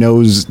that he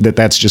knows that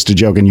that's just a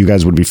joke and you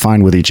guys would be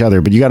fine with each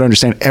other. But you got to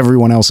understand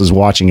everyone else is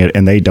watching it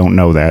and they don't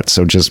know that.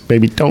 So just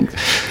maybe don't.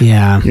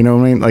 Yeah. You know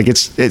what I mean? Like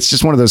it's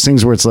just one of those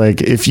things where it's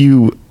like if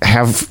you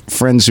have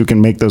friends who can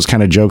make those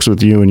kind of jokes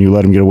with you and you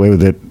let them get away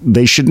with it,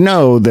 they should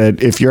know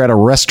that if you're at a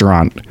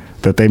restaurant,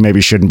 that they maybe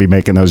shouldn't be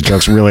making those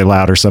jokes really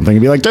loud or something.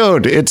 And be like,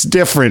 dude, it's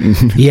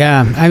different.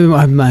 Yeah.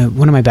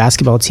 One of my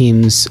basketball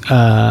teams,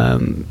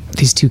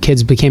 these two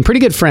kids became pretty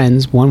good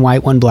friends, one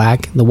white, one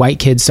black. The white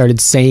kid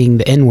started saying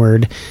the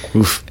N-word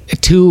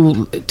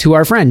to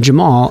our friend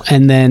Jamal.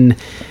 And then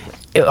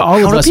all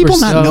of us were people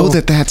not know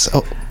that that's...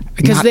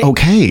 Because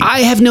okay.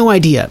 I have no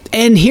idea.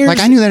 And here's... Like,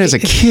 I knew that as a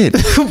kid.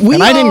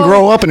 And I didn't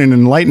grow up in an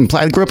enlightened...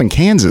 I grew up in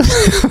Kansas.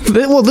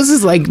 Well, this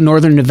is like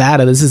northern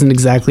Nevada. This isn't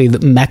exactly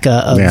the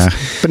mecca of... Yeah,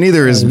 but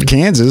neither is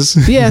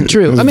Kansas. Yeah,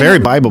 true. It was very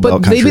Bible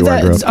Belt country where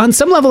I grew up. On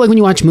some level, like when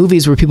you watch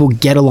movies where people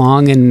get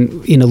along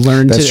and,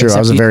 learn That's true. I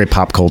was a very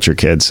pop culture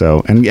kid,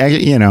 so... And,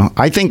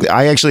 I think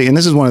I actually... And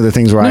this is one of the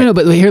things where No,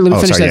 but here, let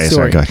me finish that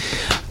story. Sorry, go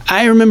ahead.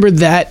 I remember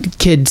that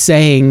kid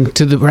saying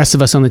to the rest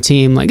of us on the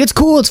team, like, it's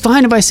cool, it's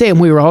fine if I say it. And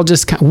we were all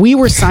just, we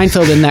were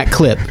Seinfeld in that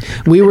clip.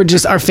 We were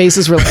just, our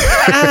faces were like,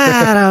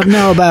 I don't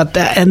know about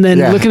that. And then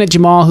looking at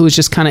Jamal, who was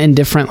just kind of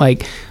indifferent,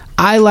 like,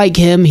 I like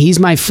him, he's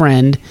my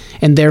friend,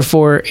 and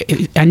therefore,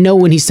 I know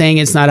when he's saying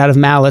it's not out of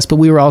malice, but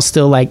we were all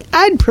still like,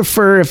 I'd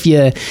prefer if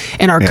you,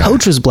 and our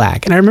coach was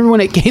black. And I remember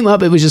when it came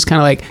up, it was just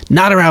kind of like,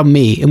 not around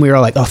me. And we were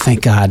all like, oh,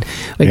 thank God.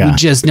 Like, we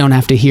just don't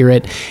have to hear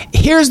it.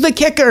 Here's the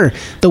kicker.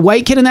 The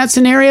white kid in that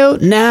scenario,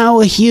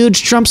 now a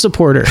huge Trump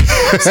supporter.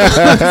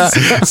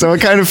 So it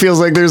kind of feels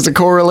like there's a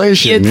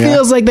correlation. It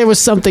feels like there was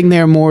something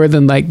there more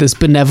than like this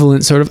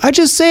benevolent sort of, I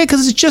just say it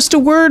because it's just a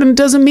word and it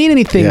doesn't mean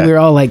anything. We were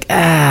all like,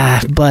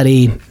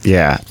 buddy.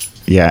 Yeah.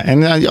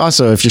 And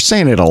also, if you're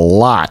saying it a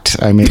lot,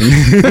 I mean,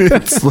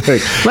 it's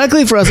like...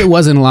 Luckily for us, it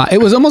wasn't a lot. It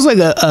was almost like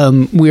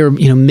we were,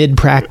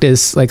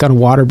 mid-practice, like on a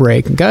water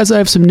break. Guys, I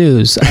have some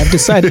news. I've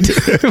decided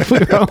to... We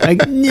were all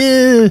like,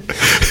 yeah.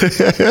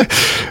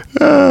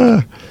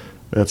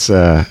 That's...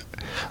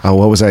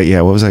 what was I... Yeah,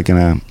 what was I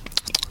gonna...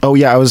 Oh,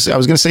 yeah, I was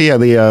gonna say,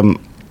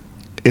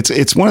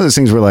 it's one of those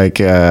things where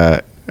like...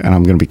 and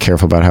I'm going to be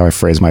careful about how I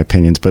phrase my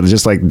opinions, but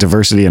just like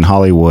diversity in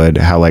Hollywood,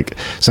 how like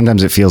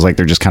sometimes it feels like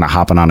they're just kind of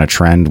hopping on a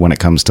trend when it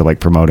comes to like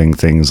promoting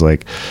things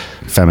like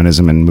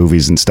feminism in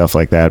movies and stuff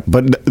like that.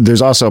 But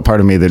there's also a part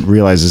of me that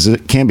realizes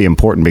it can be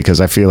important because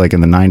I feel like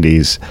in the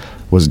 90s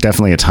was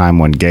definitely a time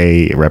when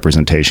gay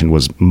representation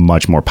was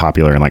much more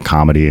popular in like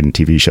comedy and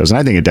TV shows. And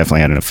I think it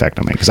definitely had an effect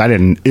on me because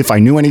if I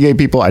knew any gay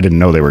people, I didn't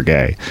know they were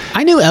gay.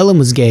 I knew Ellen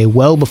was gay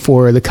well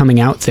before the coming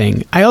out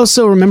thing. I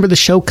also remember the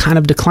show kind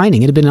of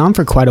declining. It had been on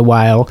for quite a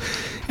while.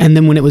 And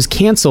then when it was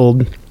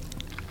canceled,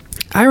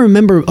 I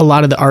remember a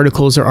lot of the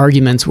articles or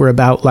arguments were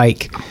about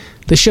like,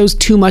 the show's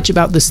too much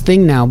about this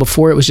thing now.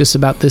 Before it was just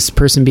about this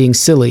person being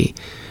silly.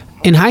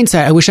 In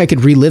hindsight, I wish I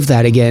could relive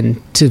that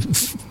again to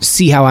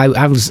see how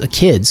I was a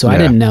kid. So I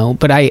didn't know,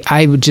 but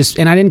I would just,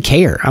 and I didn't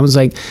care. I was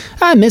like,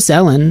 I miss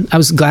Ellen. I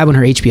was glad when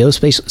her HBO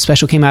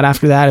special came out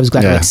after that. I was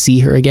glad to like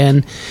see her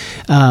again.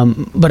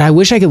 But I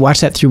wish I could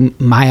watch that through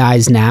my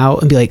eyes now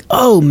and be like,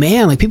 oh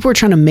man, like people were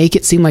trying to make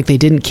it seem like they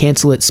didn't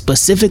cancel it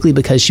specifically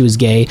because she was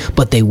gay,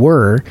 but they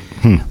were.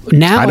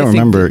 Now I don't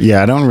remember.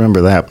 I don't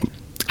remember that.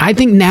 I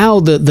think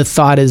now the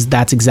thought is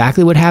that's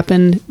exactly what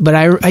happened. But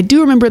I do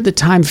remember at the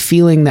time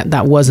feeling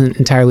that wasn't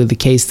entirely the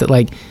case, that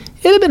like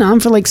it had been on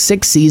for like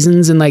 6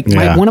 seasons and like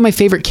one of my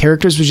favorite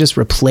characters was just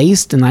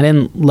replaced and I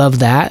didn't love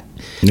that.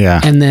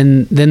 Yeah. And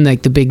then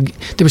like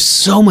there was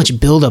so much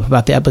buildup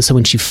about the episode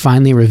when she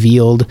finally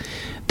revealed.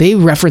 They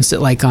referenced it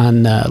like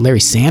on Larry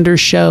Sanders'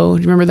 show.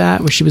 Do you remember that,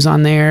 where she was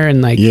on there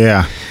and like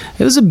it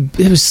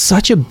was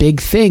such a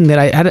big thing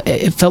that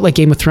it felt like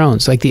Game of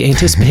Thrones. Like the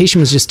anticipation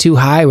was just too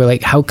high. We're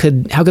like, how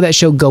could that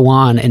show go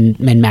on and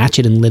match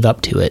it and live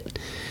up to it?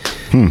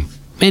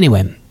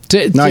 Anyway.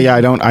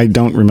 I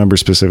don't remember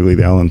specifically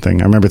the Ellen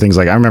thing. I remember things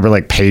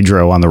like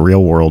Pedro on The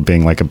Real World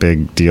being like a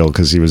big deal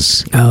because he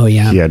was he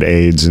had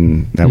AIDS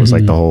and that was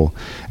like the whole,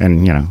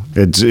 and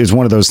it's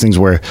one of those things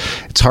where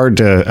it's hard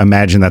to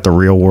imagine that The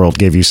Real World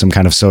gave you some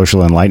kind of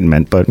social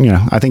enlightenment, but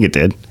I think it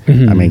did.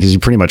 I mean, because you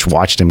pretty much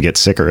watched him get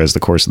sicker as the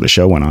course of the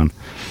show went on,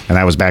 and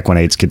that was back when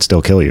AIDS could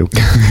still kill you.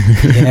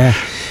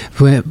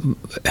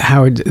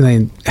 Howard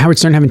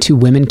Stern having two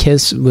women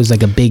kiss was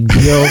like a big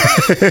deal,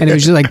 and it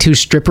was just like two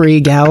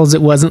strippery gals.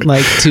 It wasn't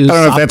like two. I don't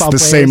know if that's the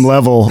same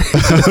level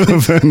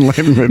of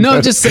enlightenment. No,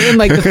 I'm just saying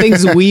like the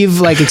things we've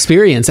like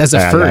experienced as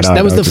a first.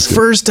 That was the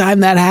first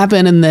time that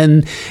happened, and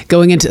then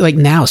going into like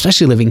now,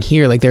 especially living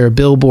here, like there are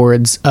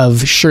billboards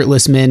of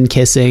shirtless men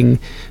kissing.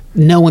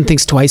 No one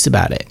thinks twice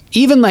about it.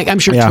 Even like I'm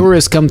sure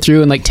tourists come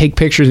through and like take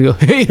pictures and go,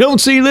 "Hey, don't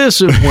see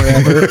this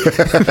wherever."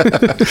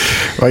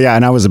 Well, yeah,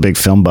 and I was a big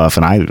film buff,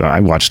 and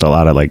I watched a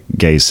lot of like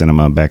gay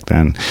cinema back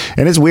then.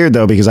 And it's weird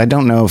though because I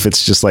don't know if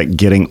it's just like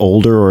getting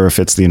older or if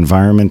it's the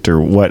environment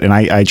or what. And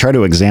I try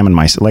to examine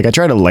myself, like I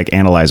try to like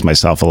analyze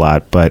myself a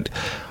lot, but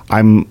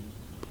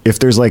if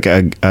there's like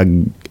a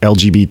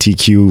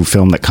LGBTQ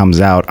film that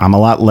comes out, I'm a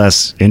lot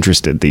less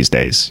interested these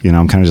days. You know,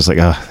 I'm kind of just like,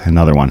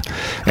 another one.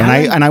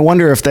 And I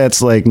wonder if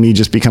that's like me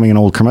just becoming an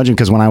old curmudgeon,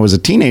 because when I was a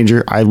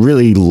teenager, I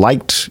really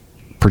liked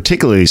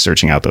particularly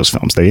searching out those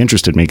films. They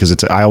interested me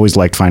because I always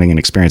liked finding an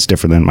experience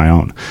different than my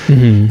own.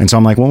 Mm-hmm. And so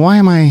I'm like, well, why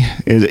am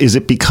is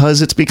it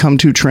because it's become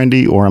too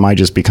trendy, or am I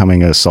just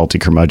becoming a salty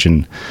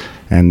curmudgeon?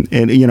 And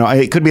you know,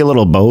 it could be a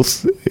little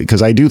both,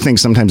 because I do think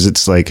sometimes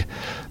it's like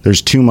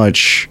there's too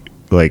much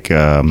like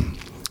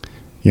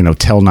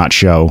tell not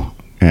show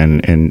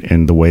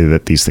and the way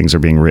that these things are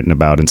being written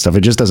about and stuff.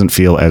 It just doesn't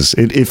feel as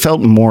it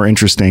felt more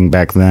interesting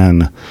back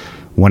then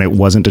when it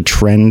wasn't a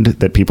trend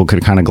that people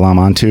could kind of glom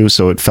onto.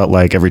 So it felt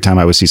like every time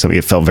I would see something,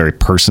 it felt very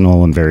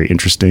personal and very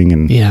interesting.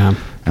 And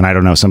and I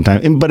don't know,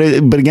 sometimes, but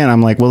again,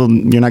 I'm like, well,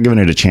 you're not giving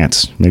it a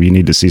chance. Maybe you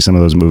need to see some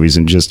of those movies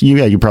and just,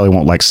 you probably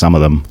won't like some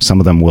of them. Some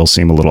of them will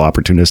seem a little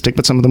opportunistic,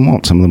 but some of them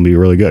won't. Some of them will be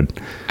really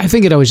good. I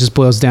think it always just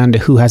boils down to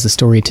who has a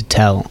story to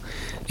tell.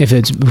 If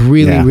it's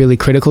really, really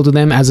critical to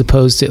them, as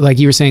opposed to, like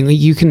you were saying,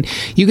 you can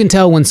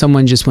tell when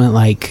someone just went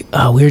like,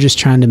 oh, we were just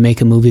trying to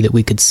make a movie that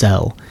we could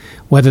sell.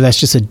 Whether that's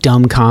just a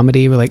dumb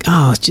comedy, we're like,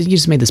 oh, you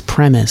just made this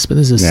premise, but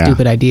this is a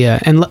stupid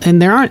idea.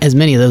 And there aren't as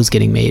many of those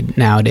getting made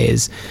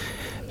nowadays,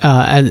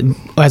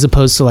 as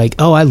opposed to like,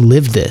 oh, I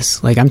lived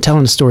this. Like I'm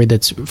telling a story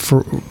that's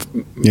for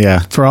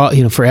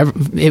all, forever.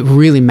 It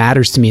really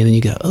matters to me. And then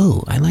you go,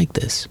 oh, I like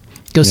this.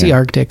 Go see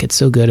Arctic. It's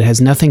so good. It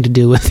has nothing to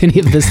do with any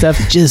of this stuff.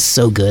 Just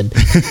so good.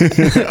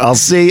 I'll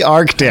see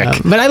Arctic.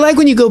 But I like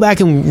when you go back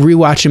and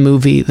rewatch a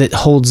movie that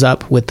holds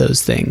up with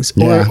those things.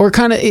 Or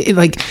kind of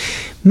like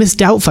Miss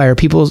Doubtfire.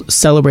 People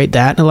celebrate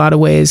that in a lot of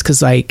ways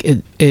because like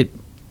it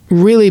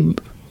really...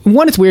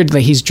 One, it's weird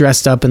that he's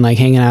dressed up and like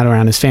hanging out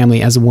around his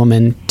family as a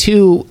woman.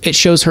 Two, it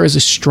shows her as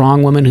a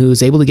strong woman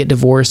who's able to get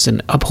divorced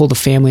and uphold a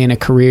family and a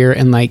career.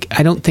 And like,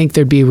 I don't think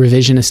there'd be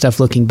revisionist stuff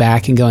looking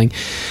back and going,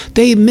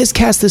 they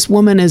miscast this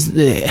woman as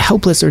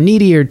helpless or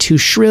needy or too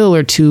shrill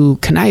or too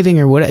conniving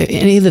or what,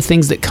 any of the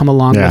things that come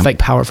along with like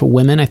powerful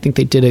women. I think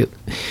they did it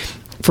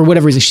for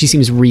whatever reason. She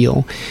seems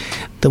real.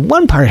 The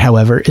one part,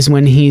 however, is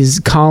when he's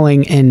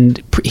calling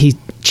and he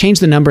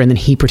changed the number and then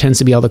he pretends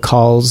to be all the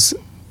calls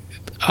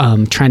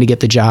trying to get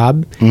the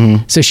job.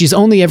 Mm-hmm. So she's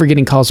only ever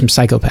getting calls from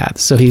psychopaths.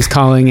 So he's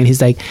calling and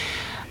he's like,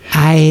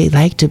 I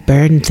like to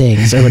burn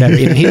things or whatever.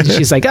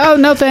 She's like, oh,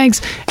 no,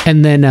 thanks.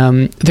 And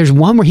then there's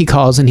one where he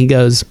calls and he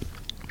goes,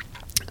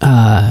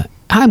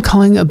 I'm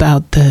calling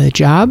about the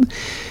job.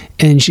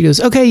 And she goes,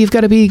 okay, you've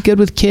got to be good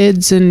with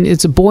kids. And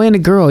it's a boy and a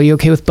girl. Are you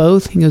okay with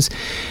both? He goes,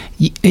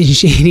 and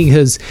he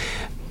goes,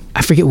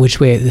 I forget which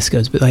way this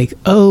goes, but like,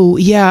 oh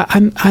yeah,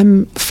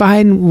 I'm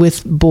fine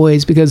with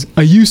boys because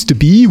I used to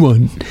be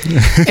one.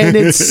 And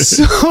it's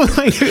so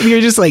like,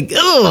 you're just like,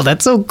 oh,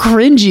 that's so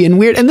cringy and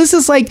weird. And this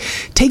is like,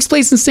 takes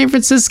place in San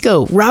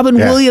Francisco. Robin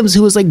Williams,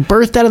 who was like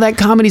birthed out of that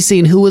comedy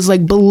scene, who was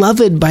like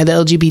beloved by the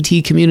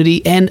LGBT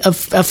community and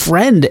a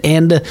friend.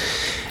 And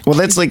well,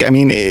 that's like, I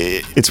mean,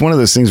 it's one of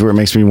those things where it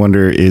makes me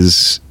wonder,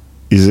 is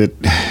it...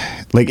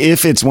 Like,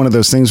 if it's one of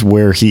those things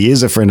where he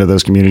is a friend of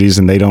those communities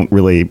and they don't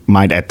really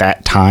mind at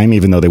that time,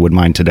 even though they would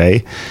mind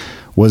today,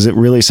 was it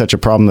really such a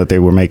problem that they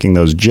were making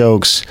those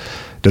jokes?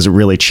 Does it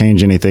really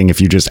change anything if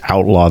you just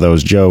outlaw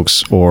those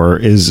jokes? Or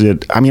is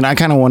it, I mean, I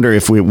kind of wonder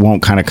if we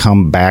won't kind of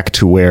come back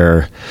to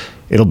where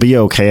it'll be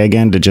okay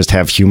again to just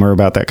have humor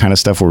about that kind of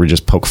stuff where we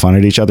just poke fun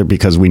at each other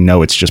because we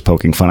know it's just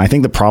poking fun. I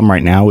think the problem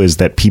right now is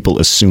that people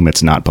assume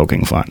it's not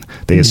poking fun.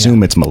 They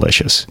assume it's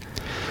malicious.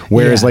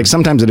 Whereas like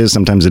sometimes it is,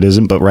 sometimes it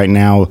isn't. But right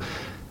now,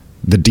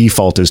 the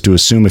default is to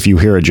assume if you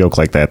hear a joke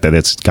like that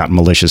it's got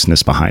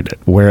maliciousness behind it.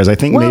 Whereas I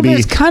think maybe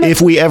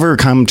if we ever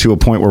come to a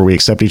point where we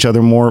accept each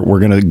other more, we're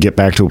going to get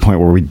back to a point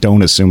where we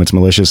don't assume it's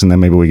malicious, and then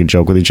maybe we can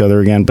joke with each other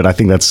again. But I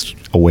think that's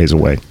a ways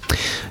away.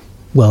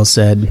 Well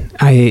said.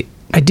 I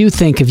do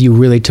think if you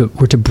really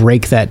were to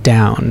break that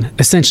down,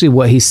 essentially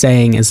what he's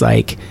saying is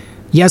like,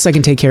 yes, I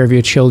can take care of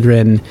your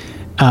children,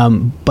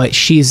 but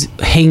she's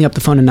hanging up the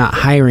phone and not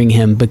hiring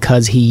him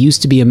because he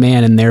used to be a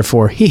man and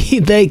therefore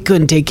they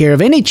couldn't take care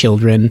of any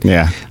children.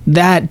 Yeah,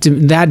 that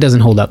doesn't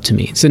hold up to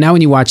me. So now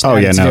when you watch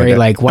that, it's very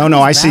like, what? Oh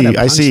no, I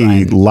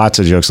see lots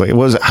of jokes like it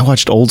was. I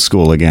watched Old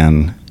School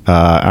again,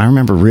 I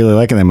remember really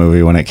liking that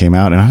movie when it came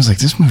out, and I was like,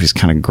 this movie's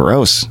kind of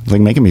gross, like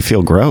making me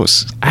feel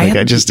gross.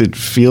 It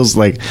feels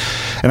like,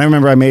 and I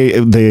remember I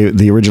made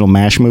the original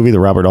MASH movie, the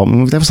Robert Altman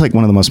movie. That was like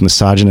one of the most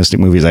misogynistic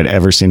movies I'd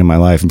ever seen in my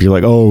life. And people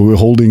are like, oh, we're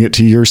holding it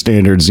to your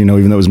standards, you know,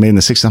 even though it was made in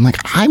the 60s. I'm like,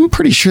 I'm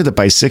pretty sure that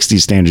by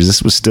 60s standards,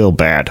 this was still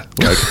bad.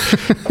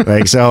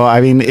 Like, so,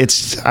 I mean,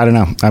 I don't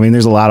know. I mean,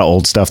 there's a lot of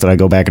old stuff that I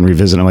go back and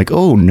revisit. I'm like,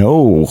 oh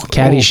no.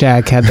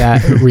 Caddyshack had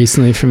that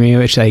recently for me,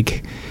 which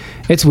like,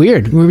 it's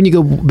weird when you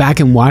go back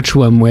and watch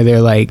one where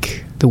they're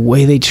like, the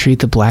way they treat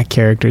the black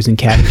characters in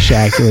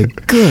Caddyshack, you're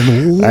like, good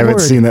Lord. I haven't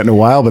seen that in a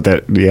while, but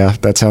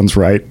that sounds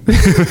right.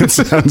 That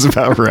sounds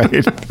about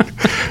right.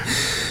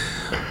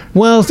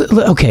 Well,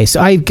 okay,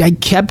 so I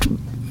kept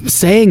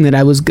saying that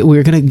we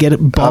were going to get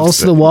balls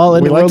to the wall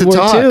in World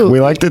War II. We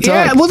like to talk.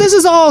 Yeah, well, this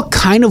is all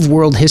kind of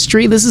world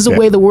history. This is a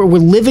way we're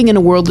living in a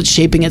world that's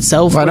shaping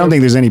itself. Well, I don't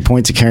think there's any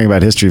point to caring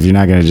about history if you're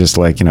not going to just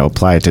like, you know,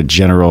 apply it to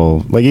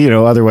general, like, you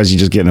know, otherwise you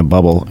just get in a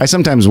bubble. I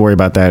sometimes worry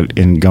about that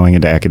in going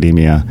into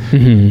academia,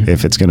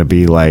 if it's going to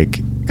be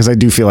like, because I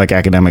do feel like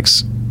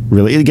academics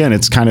really, again,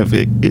 it's kind of,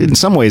 in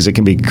some ways it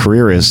can be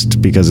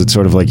careerist because it's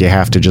sort of like you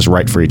have to just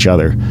write for each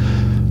other.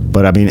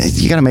 But I mean,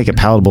 you got to make it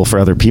palatable for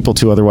other people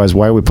too. Otherwise,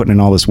 why are we putting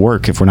in all this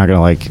work if we're not going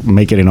to like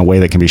make it in a way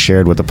that can be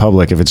shared with the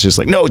public? If it's just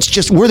like, no, it's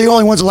just we're the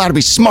only ones allowed to be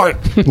smart.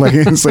 Like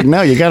it's like,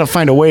 no, you got to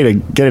find a way to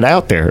get it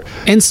out there.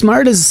 And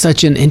smart is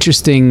such an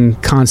interesting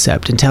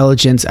concept.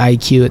 Intelligence,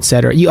 IQ,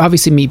 etc. You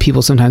obviously meet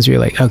people sometimes where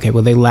you're like, okay,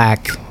 well, they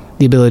lack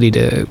the ability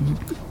to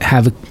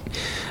have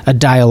a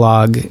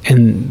dialogue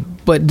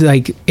But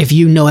like, if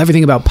you know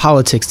everything about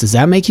politics, does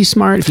that make you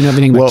smart? If you know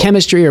everything about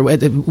chemistry or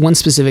one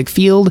specific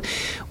field,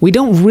 we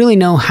don't really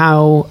know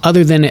how.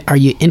 Other than, are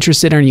you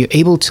interested? Are you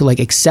able to like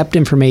accept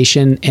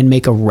information and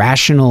make a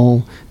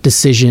rational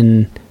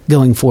decision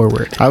going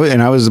forward? I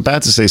was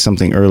about to say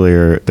something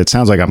earlier that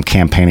sounds like I'm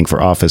campaigning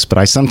for office, but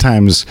I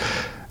sometimes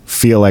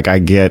feel like I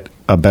get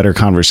a better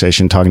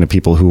conversation talking to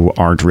people who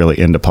aren't really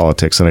into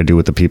politics than I do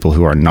with the people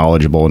who are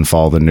knowledgeable and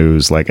follow the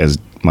news like as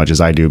much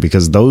as I do,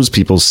 because those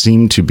people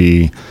seem to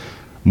be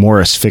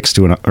more affixed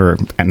to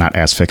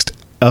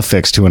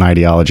affixed to an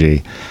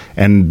ideology,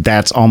 and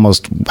that's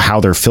almost how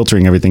they're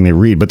filtering everything they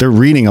read. But they're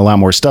reading a lot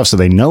more stuff, so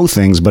they know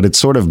things, but it's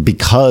sort of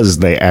because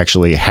they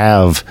actually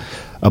have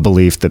a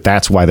belief that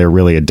that's why they're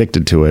really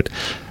addicted to it.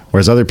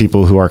 Whereas other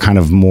people who are kind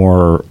of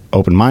more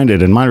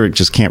open-minded and moderate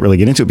just can't really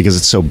get into it because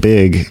it's so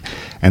big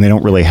and they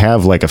don't really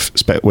have like a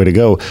way to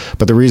go.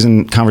 But the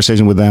reason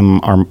conversation with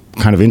them are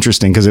kind of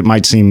interesting, because it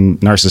might seem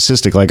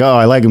narcissistic, like, oh,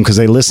 I like them because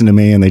they listen to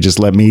me and they just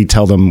let me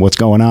tell them what's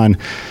going on.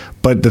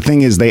 But the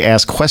thing is, they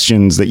ask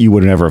questions that you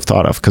would never have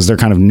thought of because they're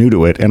kind of new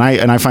to it. And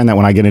I find that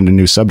when I get into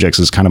new subjects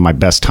is kind of my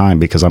best time,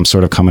 because I'm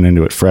sort of coming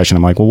into it fresh and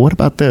I'm like, well, what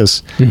about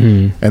this?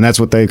 Mm-hmm. And that's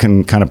what they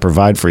can kind of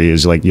provide for you,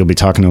 is like, you'll be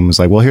talking to them. It's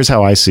like, well, here's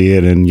how I see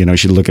it. And, you know, you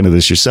should look into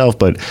this yourself.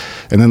 And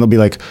then they'll be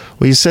like,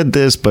 well, you said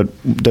this, but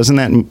doesn't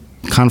that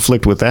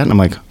conflict with that? And I'm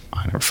like,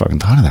 I never fucking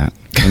thought of that.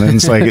 And then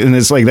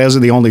it's like, those are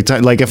the only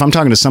time, like if I'm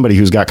talking to somebody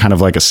who's got kind of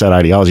like a set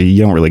ideology,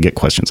 you don't really get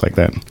questions like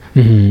that.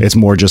 Mm-hmm. It's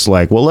more just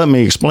like, well, let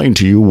me explain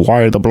to you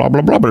why the blah,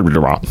 blah, blah, blah, blah,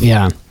 blah.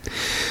 Yeah.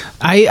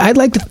 I'd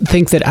like to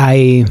think that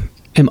I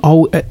am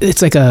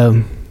it's like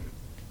an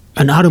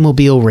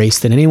automobile race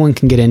that anyone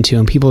can get into,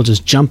 and people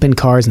just jump in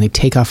cars and they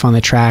take off on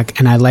the track.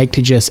 And I like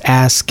to just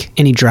ask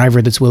any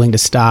driver that's willing to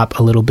stop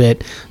a little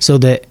bit, so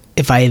that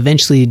if I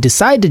eventually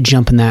decide to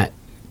jump in that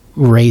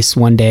race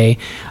one day,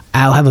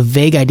 I'll have a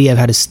vague idea of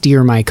how to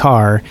steer my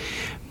car.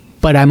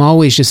 But I'm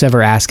always just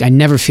ever ask. I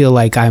never feel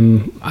like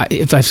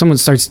if someone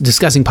starts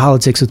discussing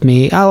politics with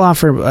me, I'll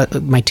offer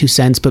my 2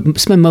 cents, but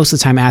spend most of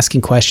the time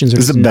asking questions or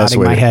just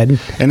nodding my head.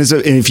 And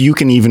if you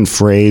can even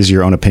phrase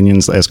your own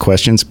opinions as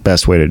questions,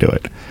 best way to do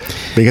it.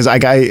 Because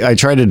I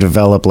try to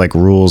develop like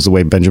rules the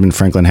way Benjamin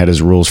Franklin had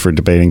his rules for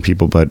debating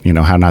people, but you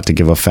know, how not to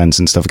give offense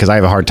and stuff. Because I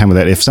have a hard time with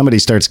that. If somebody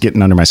starts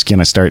getting under my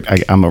skin,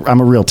 I'm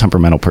a real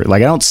temperamental person.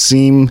 Like, I don't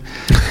seem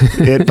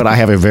it, but I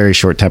have a very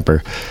short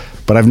temper.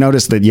 But I've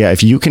noticed that, yeah,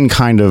 if you can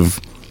kind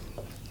of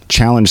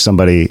challenge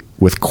somebody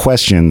with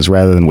questions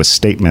rather than with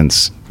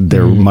statements,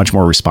 they're much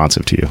more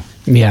responsive to you.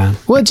 Yeah.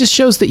 Well, it just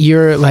shows that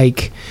you're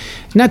like,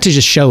 not to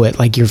just show it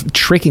like you're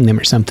tricking them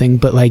or something,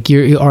 but like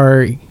you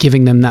are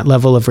giving them that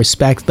level of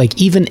respect.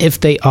 Like, even if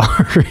they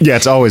are. Yeah,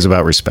 it's always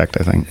about respect,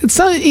 I think. It's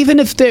not, even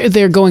if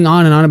they're going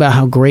on and on about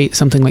how great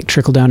something like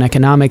trickle-down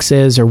economics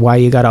is, or why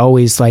you got to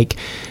always like,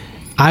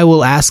 I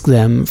will ask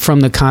them from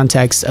the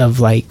context of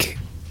like,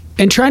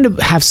 and trying to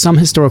have some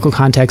historical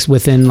context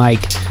within like,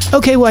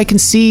 okay, well, I can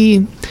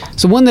see.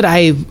 So one that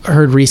I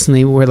heard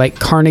recently where like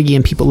Carnegie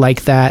and people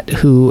like that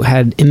who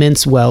had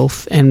immense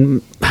wealth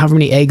and however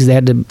many eggs they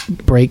had to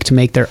break to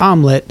make their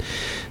omelet,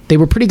 they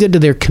were pretty good to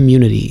their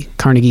community,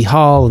 Carnegie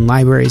Hall and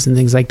libraries and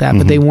things like that,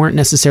 but they weren't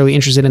necessarily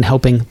interested in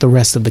helping the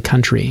rest of the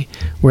country.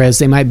 Whereas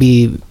they might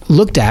be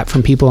looked at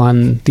from people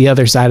on the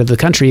other side of the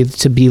country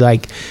to be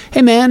like,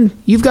 hey man,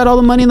 you've got all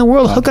the money in the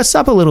world, hook us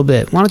up a little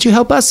bit. Why don't you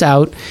help us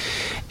out?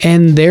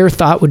 And their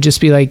thought would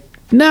just be like,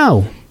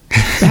 no,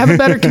 have a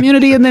better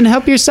community and then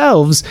help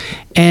yourselves.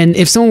 And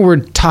if someone were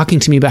talking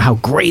to me about how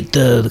great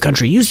the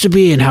country used to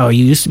be and how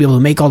you used to be able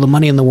to make all the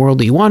money in the world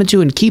that you wanted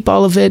to and keep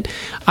all of it,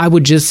 I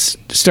would just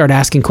start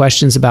asking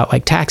questions about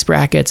like tax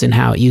brackets and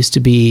how it used to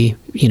be,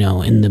 you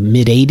know, in the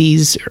mid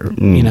 80s or,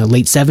 you know,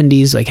 late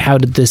 70s. Like, how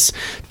did this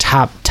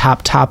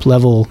top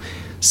level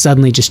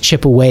suddenly just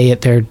chip away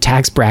at their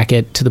tax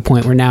bracket to the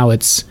point where now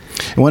it's...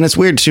 Well, it's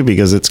weird too,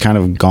 because it's kind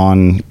of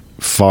gone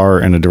far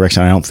in a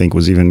direction I don't think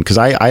was even, because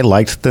I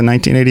liked the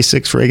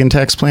 1986 Reagan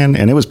tax plan,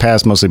 and it was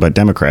passed mostly by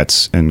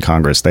Democrats in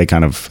Congress. They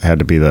kind of had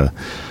to be the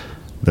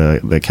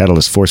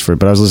catalyst force for it.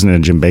 But I was listening to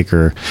Jim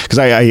Baker, because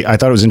I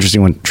thought it was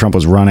interesting when Trump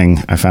was running.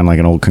 I found like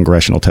an old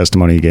congressional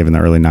testimony he gave in the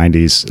early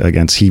 90s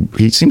against,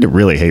 he seemed to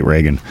really hate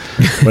Reagan,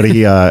 but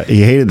he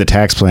hated the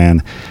tax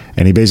plan.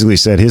 And he basically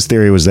said his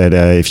theory was that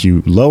if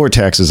you lower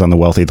taxes on the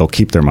wealthy, they'll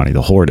keep their money,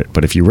 they'll hoard it.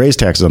 But if you raise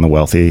taxes on the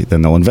wealthy,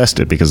 then they'll invest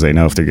it, because they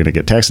know if they're going to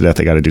get taxed to death,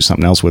 they got to do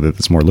something else with it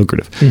that's more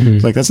lucrative.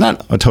 It's like, that's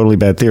not a totally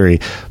bad theory.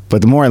 But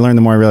the more I learned,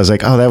 the more I realized,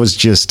 like, oh, that was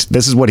just,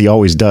 this is what he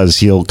always does.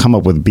 He'll come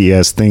up with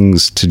BS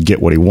things to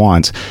get what he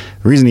wants.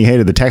 The reason he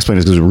hated the tax plan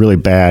is because it was really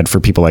bad for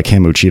people like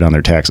him who cheat on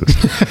their taxes.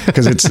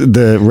 Because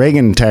the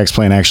Reagan tax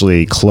plan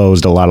actually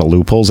closed a lot of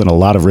loopholes, and a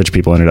lot of rich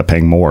people ended up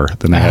paying more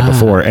than they had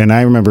before. And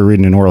I remember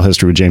reading an oral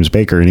history with James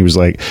Baker, and he was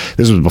like,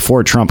 this was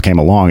before Trump came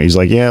along. He's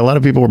like, yeah, a lot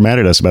of people were mad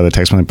at us about the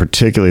tax plan,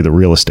 particularly the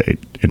real estate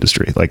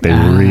industry. Like, they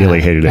really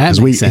hated it. Because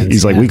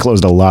we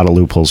closed a lot of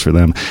loopholes for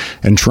them.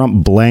 And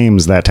Trump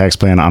blames that tax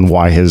plan on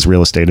why his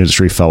real estate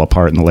industry fell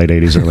apart in the late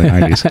 80s, early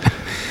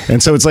 90s.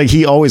 And so it's like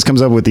he always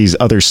comes up with these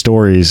other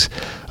stories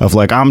of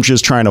like, I'm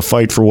just trying to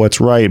fight for what's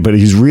right. But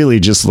he's really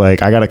just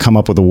like, I got to come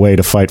up with a way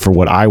to fight for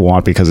what I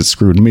want because it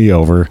screwed me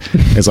over.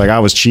 It's like, I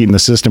was cheating the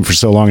system for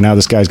so long. Now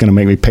this guy's going to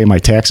make me pay my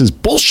taxes.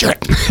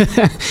 Bullshit.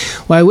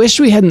 Well, I wish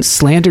we hadn't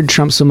slandered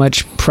Trump so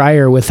much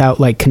prior without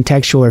like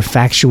contextual or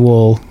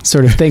factual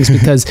sort of things,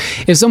 because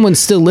if someone's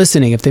still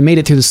listening, if they made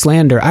it through the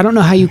slander, I don't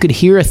know how you could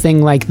hear a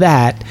thing like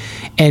that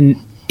and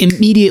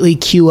immediately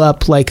cue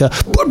up like a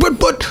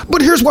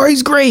but here's why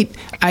he's great.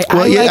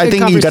 I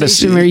think you got to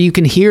see where you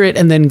can hear it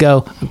and then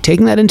go, I'm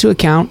taking that into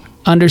account,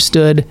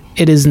 understood.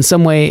 It is in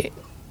some way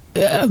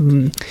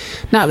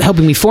not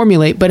helping me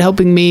formulate, but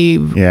helping me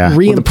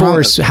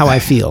reinforce how I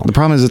feel. The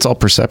problem is it's all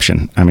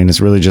perception. I mean, it's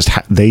really just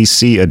they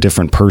see a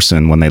different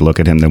person when they look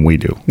at him than we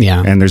do.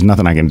 Yeah, and there's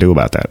nothing I can do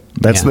about that.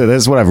 That's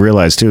what I've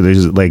realized too.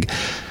 There's like,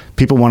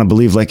 people want to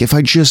believe like, if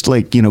I just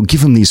like, you know,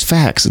 give them these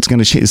facts, it's going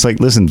to change. It's like,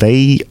 listen,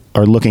 they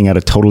are looking at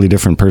a totally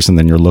different person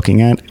than you're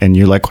looking at. And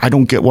you're like, I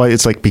don't get why.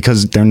 It's like,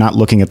 because they're not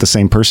looking at the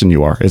same person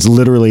you are. It's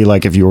literally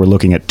like if you were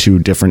looking at two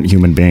different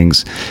human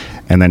beings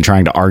and then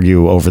trying to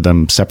argue over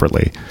them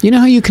separately. You know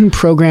how you can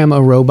program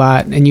a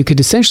robot and you could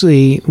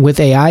essentially, with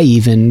AI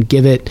even,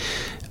 give it,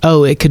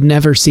 oh, it could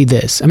never see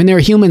this. I mean, there are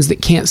humans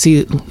that can't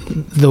see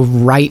the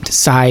right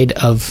side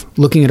of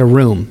looking at a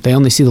room. They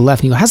only see the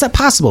left. And you go, how's that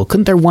possible?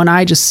 Couldn't their one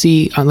eye just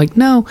see? I'm like,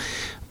 no.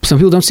 Some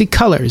people don't see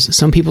colors.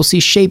 Some people see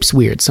shapes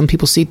weird. Some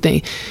people see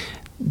things.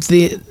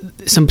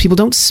 Some people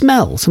don't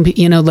smell. Some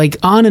people, you know, like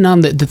on and on,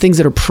 the things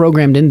that are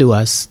programmed into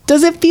us.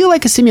 Does it feel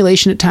like a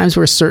simulation at times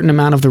where a certain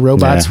amount of the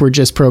robots were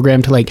just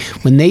programmed to, like,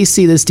 when they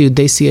see this dude,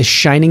 they see a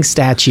shining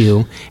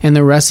statue and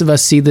the rest of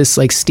us see this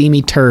like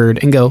steamy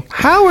turd and go,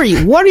 how are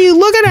you? What are you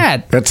looking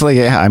at? That's like,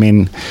 I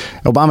mean,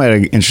 Obama had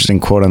an interesting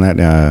quote on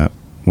that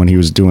when he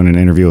was doing an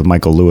interview with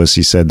Michael Lewis.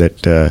 He said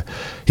that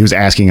he was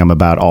asking him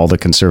about all the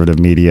conservative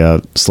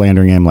media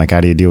slandering him, like,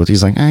 how do you deal with it?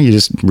 He's like, you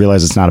just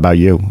realize it's not about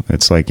you.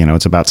 It's like, you know,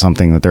 it's about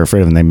something that they're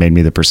afraid of, and they made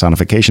me the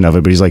personification of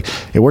it. But he's like,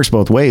 it works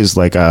both ways.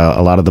 Like a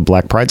lot of the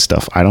Black Pride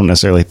stuff, I don't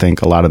necessarily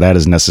think a lot of that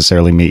is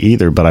necessarily me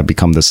either, but I've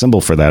become the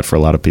symbol for that for a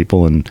lot of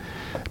people, and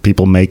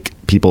people make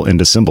people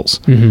into symbols.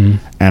 And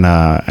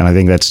I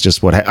think that's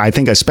just what I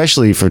think,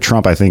 especially for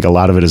Trump. I think a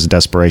lot of it is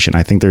desperation.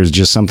 I think there's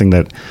just something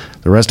that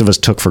the rest of us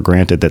took for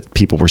granted, that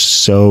people were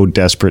so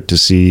desperate to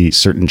see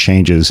certain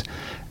changes,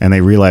 and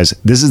they realize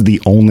this is the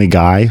only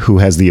guy who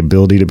has the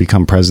ability to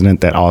become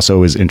president that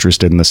also is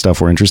interested in the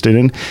stuff we're interested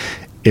in.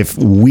 If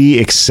we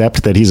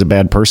accept that he's a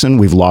bad person,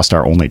 we've lost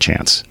our only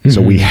chance.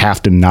 So we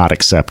have to not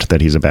accept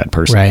that he's a bad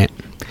person. Right.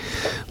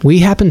 We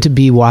happened to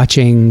be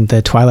watching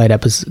the Twilight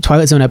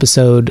Zone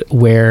episode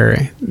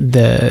where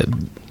the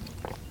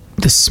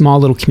small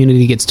little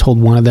community gets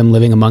told one of them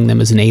living among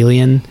them is an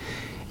alien,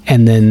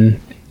 and then,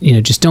 you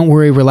know, just don't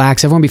worry,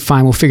 relax, everyone will be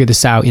fine, we'll figure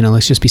this out, you know,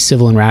 let's just be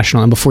civil and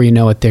rational. And before you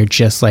know it, they're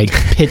just like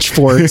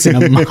pitchforks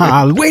and a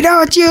mob. Wait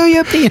out, you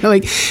know,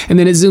 like, and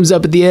then it zooms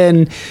up at the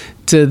end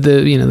to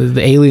the, you know,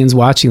 the aliens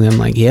watching them,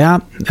 like, yeah,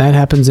 that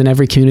happens in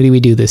every community we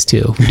do this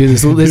to. We do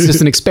this. This is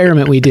just an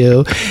experiment we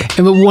do.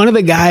 And but one of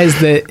the guys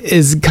that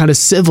is kind of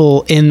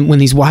civil when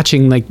he's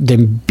watching like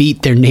them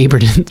beat their neighbor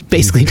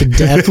basically to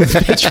death with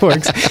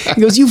pitchforks,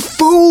 he goes, "You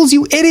fools,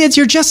 you idiots!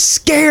 You're just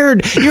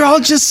scared. You're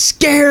all just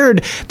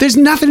scared. There's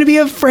nothing to be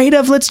afraid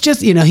of. Let's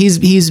just," you know,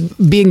 he's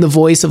being the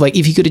voice of like,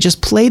 if you could have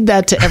just played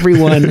that to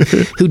everyone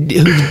who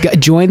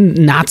joined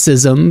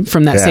Nazism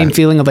from that same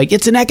feeling of like,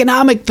 it's an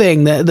economic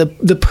thing.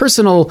 The person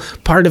personal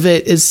part of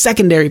it is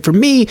secondary. For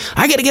me,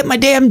 I got to get my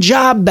damn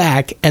job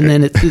back. And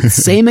then it's the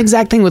same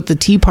exact thing with the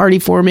Tea Party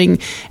forming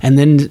and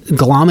then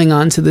glomming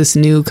onto this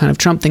new kind of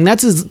Trump thing.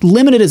 That's as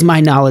limited as my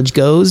knowledge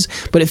goes,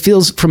 but it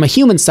feels from a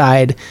human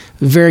side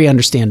very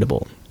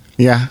understandable.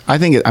 Yeah, I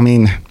think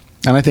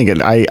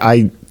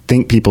I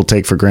think people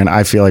take for granted.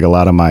 I feel like a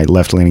lot of my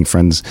left-leaning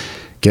friends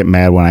get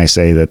mad when I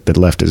say that the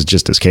left is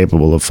just as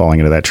capable of falling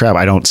into that trap.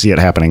 I don't see it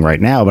happening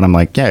right now, but I'm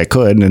like, yeah, it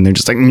could. And they're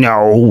just like,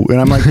 no.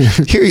 And I'm like,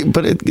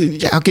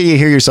 how can you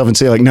hear yourself and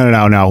say like,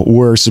 no,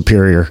 we're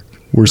superior.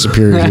 We're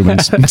superior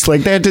humans. It's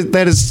like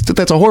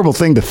that's a horrible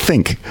thing to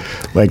think.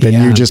 Like that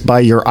you're just by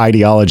your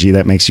ideology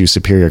that makes you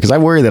superior. Because I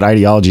worry that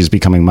ideology is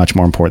becoming much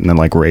more important than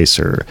like race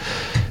or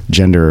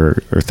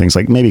gender or things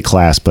like maybe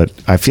class. But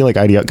I feel like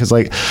because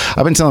like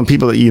I've been telling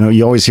people that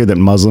you always hear that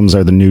Muslims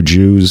are the new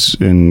Jews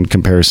in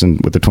comparison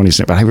with the 20th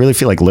century. But I really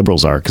feel like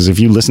liberals are, because if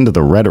you listen to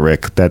the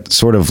rhetoric, that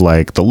sort of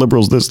like the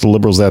liberals this, the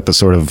liberals that, the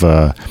sort of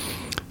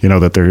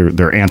that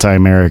they're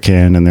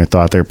anti-American and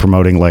they're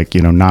promoting like,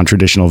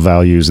 non-traditional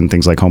values and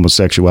things like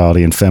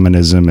homosexuality and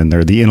feminism, and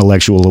they're the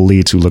intellectual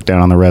elites who look down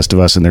on the rest of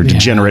us, and they're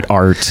degenerate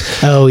art.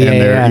 Oh yeah,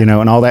 and they're,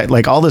 and all that,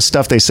 like all this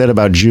stuff they said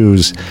about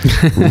Jews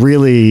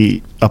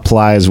really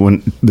applies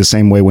the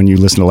same way when you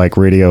listen to like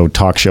radio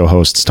talk show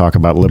hosts talk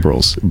about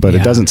liberals, but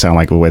it doesn't sound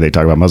like the way they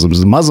talk about Muslims.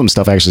 The Muslim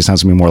stuff actually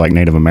sounds to me more like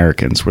Native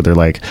Americans, where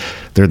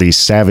they're these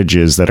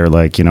savages that are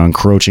like,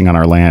 encroaching on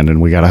our land,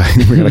 and we gotta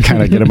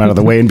kind of get them out of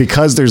the way. And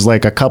because there's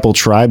like a couple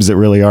tribes that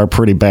really are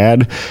pretty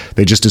bad,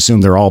 they just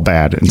assume they're all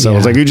bad. And so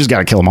it's like, you just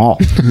gotta kill them all.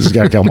 You just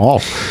gotta kill them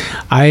all.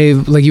 I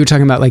like you were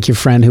talking about like your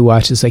friend who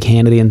watches like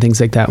Hannity and things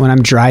like that. When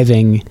I'm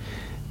driving,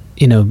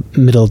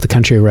 middle of the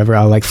country or wherever,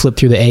 I'll like flip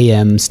through the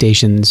AM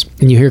stations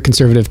and you hear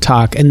conservative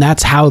talk, and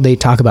that's how they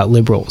talk about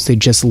liberals. They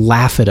just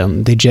laugh at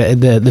them.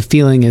 The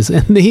feeling is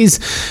these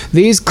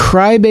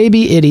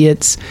crybaby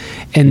idiots,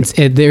 and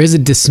there is a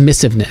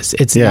dismissiveness.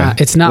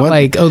 It's not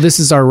like, oh,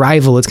 this is our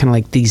rival. It's kind of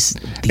like these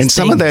and things.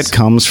 Some of that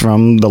comes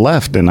from the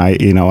left, and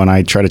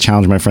I try to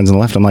challenge my friends on the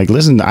left. I'm like,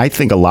 listen, I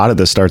think a lot of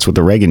this starts with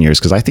the Reagan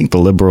years, because I think the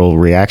liberal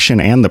reaction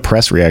and the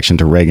press reaction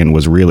to Reagan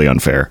was really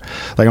unfair.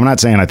 Like, I'm not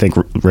saying I think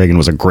Reagan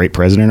was a great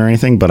president or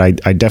anything, but I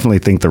definitely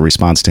think the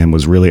response to him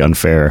was really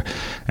unfair,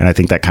 and I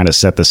think that kind of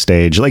set the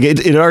stage. Like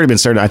it had already been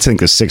started. I think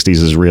the 60s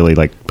is really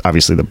like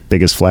obviously the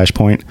biggest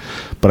flashpoint,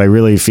 but I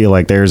really feel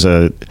like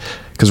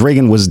because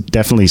Reagan was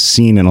definitely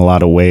seen in a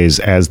lot of ways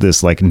as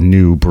this like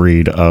new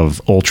breed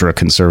of ultra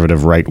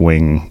conservative right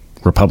wing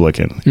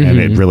Republican, and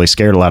it really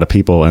scared a lot of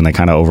people, and they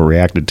kind of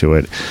overreacted to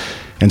it.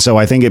 And so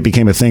I think it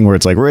became a thing where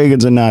it's like,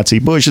 Reagan's a Nazi,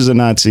 Bush is a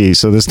Nazi.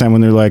 So this time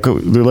when they're like,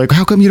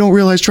 how come you don't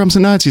realize Trump's a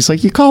Nazi? It's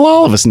like, you call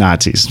all of us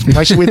Nazis.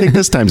 Why should we think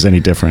this time's any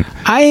different?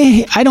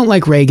 I don't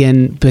like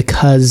Reagan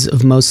because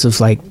of most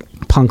of like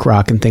punk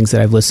rock and things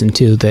that I've listened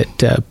to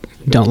that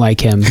don't like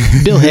him.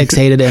 Bill Hicks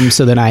hated him,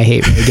 so then I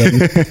hate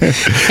Reagan.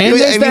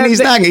 And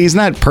he's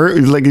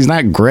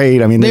not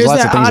great. I mean, there's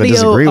lots of things I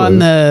disagree with. On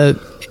the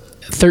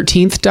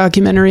 13th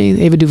documentary,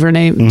 Ava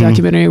DuVernay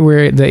documentary,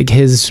 where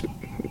his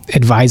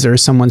advisor,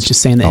 someone's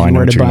just saying the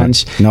N-word a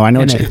bunch. No, I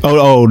know.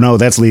 No,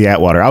 that's Lee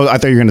Atwater. I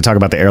thought you were going to talk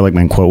about the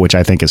Ehrlichman quote, which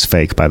I think is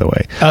fake, by the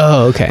way.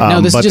 Oh, okay. No,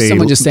 this is just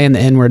someone just saying the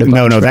N-word a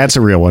bunch. No, that's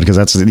a real one,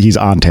 because he's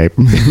on tape.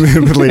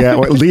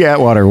 Lee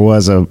Atwater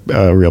was a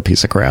real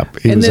piece of crap.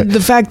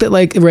 The fact that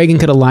like Reagan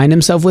could align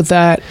himself with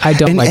that, I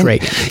don't like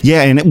Reagan.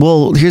 Yeah,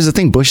 here's the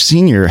thing. Bush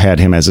Sr. had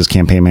him as his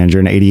campaign manager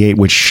in '88,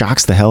 which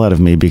shocks the hell out of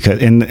me,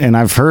 because and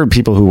I've heard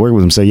people who work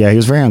with him say, yeah, he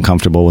was very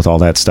uncomfortable with all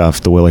that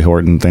stuff, the Willie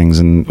Horton things,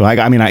 and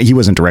he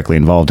wasn't directly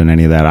involved in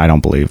any of that, I don't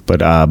believe,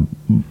 but I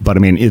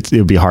mean, it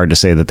would be hard to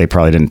say that they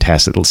probably didn't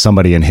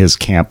somebody in his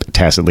camp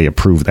tacitly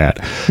approved that.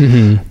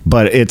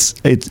 But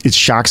it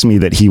shocks me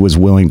that he was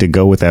willing to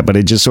go with that. But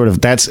it just sort of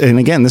and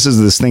again, this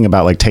is this thing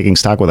about like taking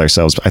stock with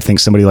ourselves. I think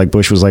somebody like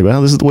Bush was like,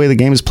 well, this is the way the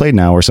game is played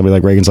now, or somebody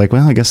like Reagan's like,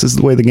 well, I guess this is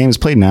the way the game is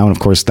played now, and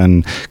of course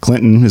then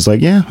Clinton is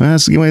like, yeah, well,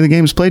 that's the way the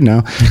game is played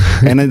now.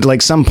 And at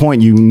like some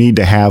point you need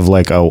to have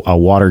like a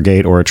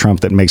Watergate or a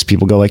Trump that makes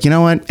people go like, you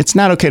know what, it's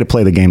not okay to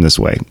play the game this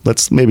way.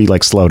 Let's maybe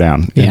like slow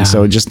down. And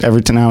so just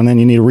every now and then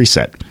you need a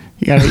reset.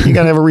 You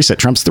gotta have a reset.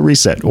 Trump's the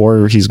reset,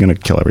 or he's gonna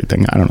kill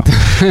everything. I don't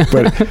know.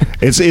 But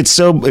it's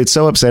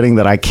so upsetting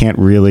that I can't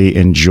really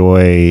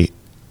enjoy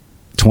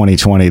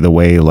 2020 the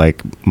way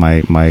like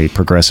my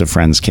progressive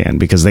friends can,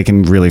 because they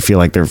can really feel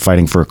like they're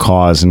fighting for a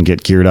cause and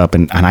get geared up,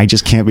 and I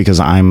just can't, because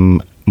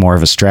I'm more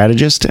of a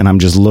strategist, and I'm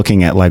just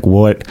looking at like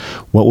what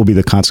will be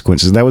the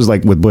consequences. That was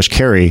like with Bush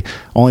Kerry,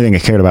 only thing I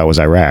cared about was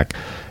Iraq.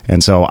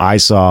 And so I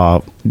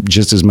saw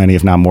just as many,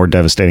 if not more,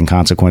 devastating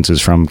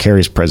consequences from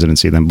Kerry's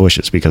presidency than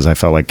Bush's, because I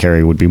felt like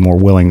Kerry would be more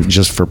willing,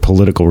 just for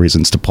political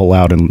reasons, to pull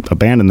out and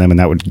abandon them, and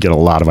that would get a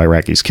lot of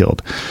Iraqis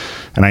killed.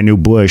 And I knew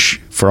Bush,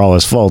 for all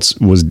his faults,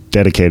 was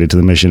dedicated to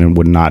the mission and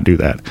would not do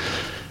that.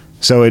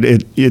 So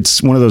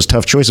it's one of those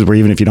tough choices where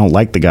even if you don't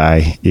like the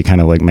guy, you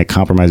kind of like make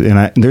compromise.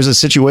 And there's a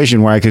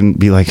situation where I can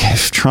be like,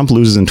 if Trump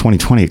loses in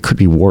 2020, it could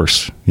be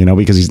worse,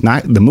 because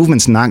the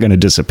movement's not going to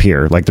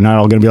disappear. Like they're not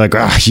all going to be like,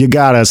 you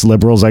got us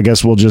liberals. I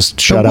guess we'll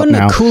just shut up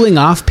now. A cooling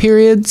off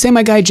period. Say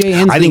my guy Jay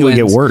Inslee. I think it would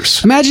get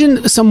worse. Imagine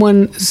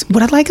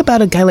what I like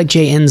about a guy like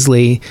Jay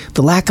Inslee,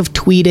 the lack of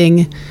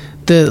tweeting,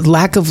 the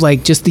lack of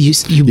like just the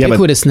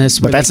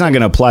ubiquitousness. But that's not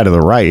going to apply to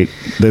the right.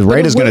 The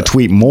right is going to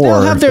tweet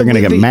more. They're going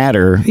to get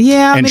madder.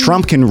 Yeah. And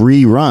Trump can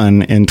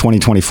rerun in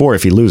 2024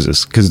 if he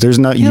loses. Because there's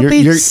not...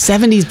 You're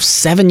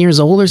 77 years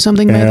old or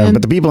something by then.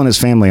 But the people in his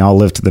family all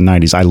lived to the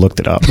 90s. I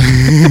looked it up.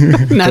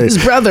 Not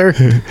his brother.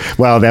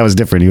 Well, that was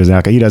different.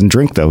 He doesn't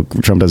drink, though.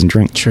 Trump doesn't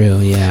drink. True,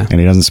 yeah. And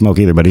he doesn't smoke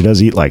either, but he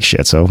does eat like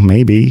shit. So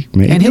maybe.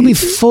 And he'll be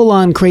full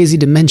on crazy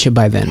dementia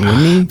by then, wouldn't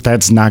he?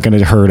 That's not going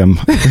to hurt him.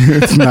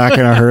 It's not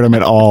going to hurt him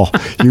at all.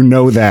 You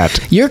know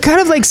that. You're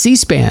kind of like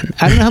C-SPAN.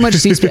 I don't know how much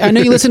C-SPAN. I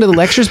know you listen to the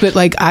lectures, but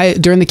like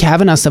during the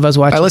Kavanaugh stuff, I was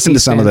watching. I listened to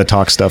some of the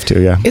talk stuff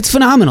too. Yeah, it's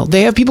phenomenal.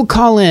 They have people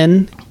call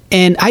in,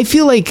 and I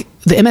feel like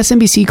the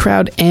MSNBC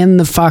crowd and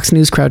the Fox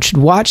News crowd should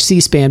watch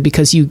C-SPAN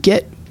because you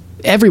get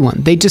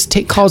everyone. They just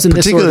take calls in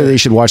this order. Particularly, they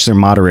should watch their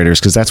moderators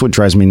because that's what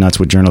drives me nuts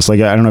with journalists. Like,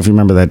 I don't know if you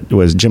remember that it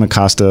was Jim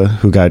Acosta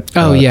who got...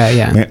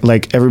 yeah.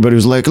 Like, everybody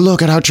was like,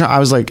 look at how Trump... I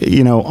was like,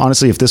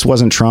 honestly, if this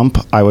wasn't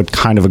Trump, I would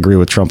kind of agree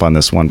with Trump on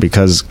this one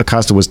because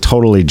Acosta was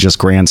totally just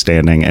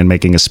grandstanding and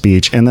making a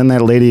speech. And then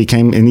that lady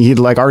came and he'd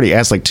like already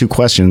asked like 2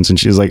 questions and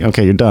she was like,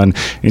 okay, you're done.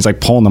 And he's like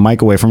pulling the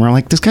mic away from her. I'm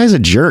like, this guy's a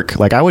jerk.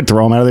 Like, I would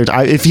throw him out of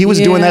there. If he was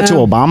doing that to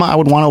Obama, I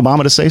would want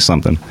Obama to say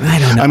something. I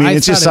don't know. I mean,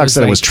 it just sucks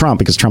that it was Trump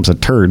because Trump's a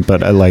turd,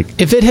 but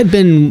if it had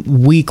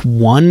been week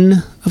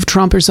 1 of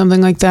Trump or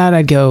something like that,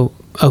 I'd go,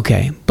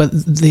 okay. But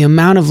the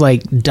amount of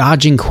like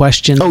dodging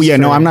questions. Oh yeah,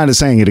 no, I'm not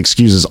saying it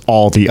excuses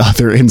all the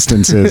other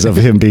instances of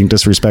him being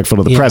disrespectful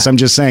to the press. I'm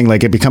just saying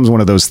like it becomes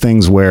one of those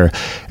things where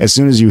as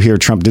soon as you hear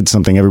Trump did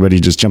something, everybody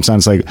just jumps on.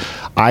 It's like,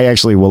 I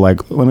actually will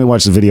like, let me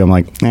watch the video. I'm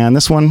like, man,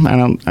 this one,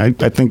 I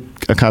think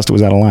Acosta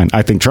was out of line.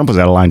 I think Trump was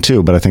out of line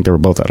too, but I think they were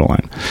both out of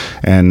line.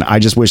 And I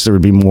just wish there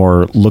would be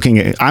more looking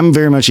at, I'm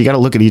very much, you got to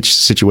look at each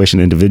situation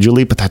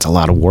individually, but that's a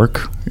lot of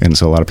work. And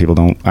so a lot of people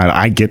don't,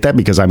 I get that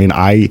because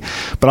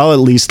but I'll at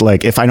least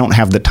like, if I don't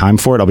have the time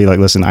for it, I'll be like,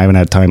 listen, I haven't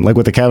had time. Like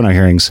with the Kavanaugh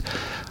hearings,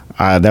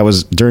 that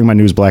was during my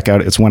news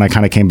blackout. It's when I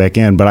kind of came back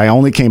in, but I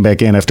only came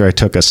back in after I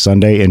took a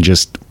Sunday and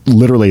just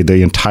literally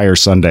the entire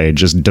Sunday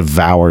just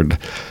devoured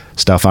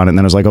stuff on it. And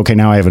then I was like, okay,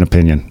 now I have an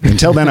opinion.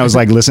 Until then I was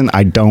like, listen,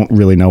 I don't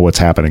really know what's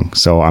happening.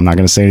 So I'm not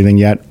going to say anything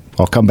yet.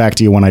 I'll come back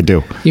to you when I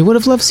do. You would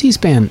have loved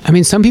C-SPAN. I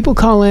mean, some people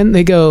call in,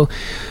 they go,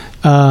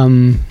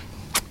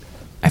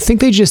 I think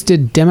they just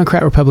did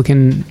Democrat,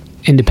 Republican,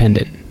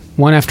 Independent.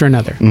 One after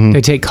another. Mm-hmm.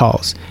 They take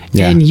calls.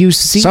 Yeah. And you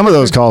see... Some of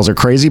those calls are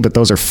crazy, but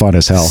those are fun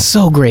as hell.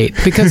 So great.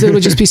 Because it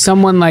would just be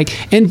someone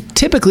like... And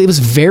typically, it was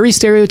very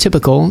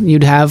stereotypical.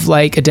 You'd have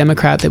like a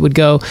Democrat that would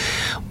go,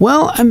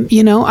 well,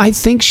 I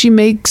think she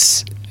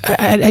makes...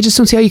 I just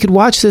don't see how you could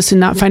watch this and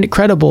not find it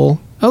credible.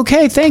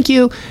 Okay, thank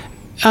you.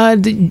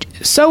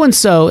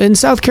 So-and-so in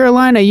South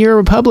Carolina, you're a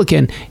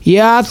Republican.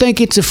 Yeah, I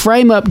think it's a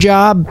frame-up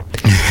job.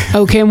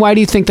 Okay, and why do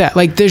you think that?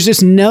 Like,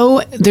 there's no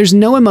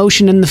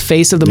emotion in the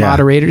face of the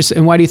moderators,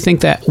 and why do you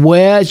think that?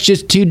 Well, it's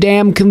just too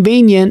damn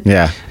convenient.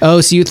 Yeah. Oh,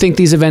 so you think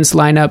these events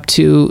line up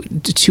too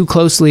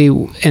closely,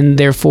 and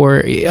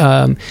therefore,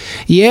 I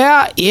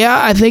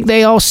think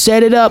they all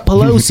set it up,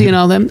 Pelosi and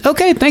all them.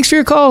 Okay, thanks for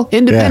your call,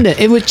 Independent.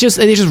 Yeah.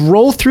 They just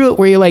roll through it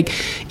where you're like,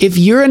 if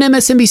you're an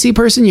MSNBC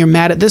person, you're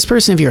mad at this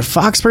person. If you're a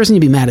Fox person,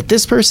 you'd be mad at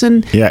this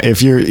person. Yeah,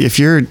 if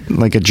you're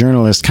like a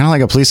journalist, kind of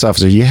like a police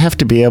officer, you have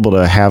to be able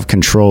to have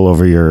control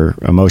over your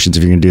emotions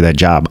if you're going to do that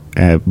job.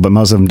 But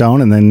most of them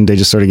don't, and then they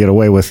just sort of get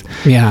away with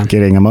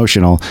getting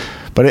emotional.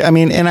 But I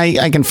mean, and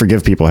I can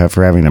forgive people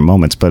for having their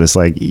moments, but it's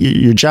like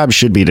your job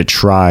should be to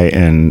try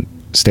and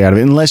stay out of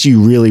it unless you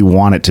really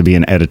want it to be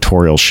an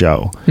editorial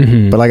show.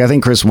 Mm-hmm. But like I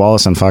think Chris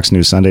Wallace on Fox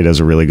News Sunday does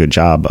a really good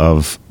job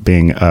of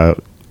being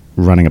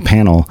running a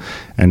panel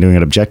and doing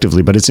it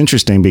objectively. But it's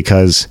interesting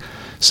because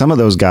some of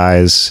those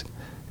guys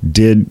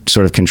did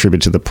sort of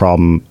contribute to the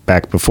problem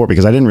back before,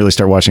 because I didn't really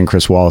start watching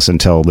Chris Wallace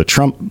until the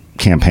Trump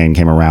campaign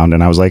came around,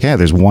 and I was like, hey,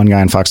 there's one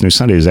guy on Fox News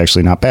Sunday who's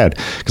actually not bad,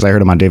 because I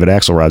heard him on David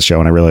Axelrod's show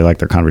and I really liked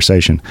their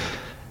conversation.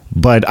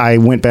 But I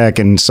went back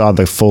and saw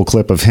the full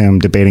clip of him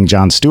debating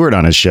Jon Stewart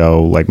on his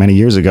show like many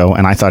years ago,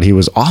 and I thought he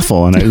was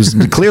awful. And it was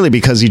clearly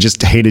because he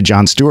just hated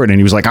Jon Stewart, and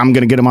he was like, I'm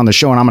going to get him on the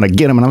show and I'm going to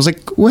get him. And I was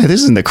like, wait,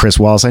 this isn't the Chris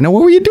Wallace I know.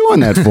 What were you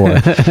doing that for?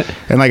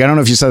 And like, I don't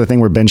know if you saw the thing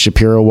where Ben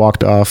Shapiro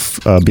walked off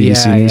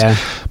BBC News,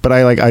 but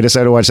I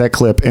decided to watch that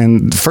clip.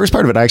 And the first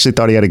part of it, I actually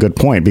thought he had a good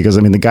point, because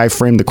I mean, the guy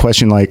framed the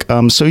question like,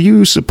 so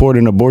you support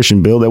an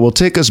abortion bill that will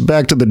take us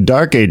back to the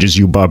dark ages,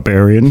 you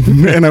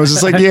barbarian. And I was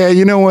just like, yeah,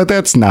 you know what?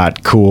 That's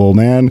not cool,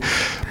 man.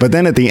 But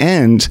then at the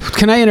end...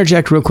 Can I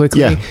interject real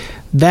quickly? Yeah.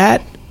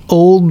 That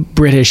old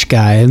British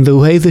guy and the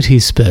way that he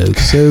spoke.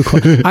 So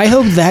I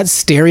hope that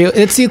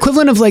it's the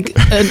equivalent of like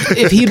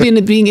if he'd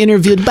been being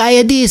interviewed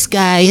by this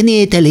guy in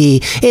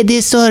Italy. It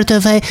is sort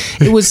of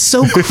it was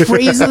so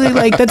crazily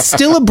like that's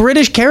still a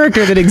British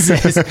character that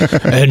exists.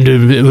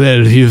 And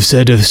well, you've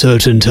said of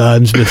certain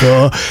times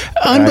before.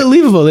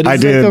 Unbelievable. That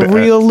he's like a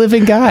real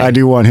living guy. I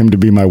do want him to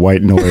be my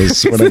white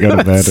noise when I go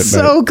to bed at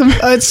night.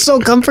 It's so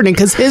comforting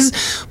because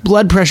his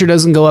blood pressure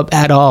doesn't go up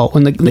at all.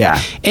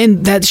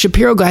 And that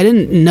Shapiro guy, I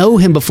didn't know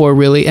him before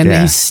really, and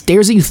he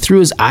stares at you through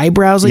his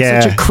eyebrows like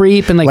such a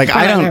creep, and like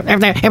I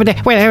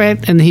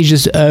don't, and he's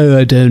just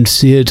I don't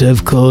see it,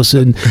 of course,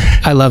 and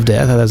I loved it.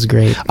 I thought that was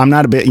great. I'm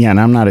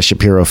not a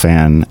Shapiro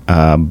fan,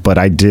 but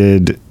I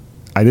did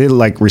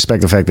like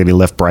respect the fact that he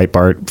left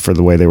Breitbart for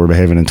the way they were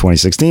behaving in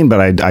 2016,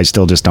 but I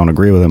still just don't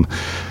agree with him.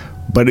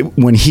 But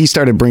when he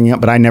started bringing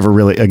up, but I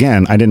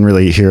didn't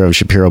really hear of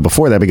Shapiro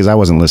before that because I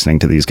wasn't listening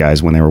to these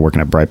guys when they were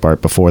working at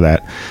Breitbart before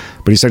that.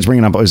 But he starts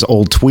bringing up his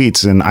old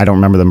tweets, and I don't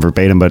remember them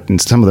verbatim, but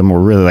some of them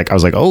were really like, I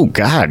was like, oh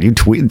God, you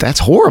tweet, that's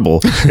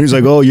horrible. And he was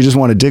like, oh, you just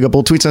want to dig up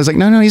old tweets. I was like,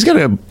 no, he's got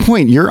a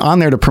point. You're on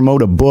there to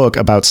promote a book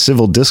about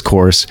civil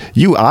discourse.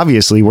 You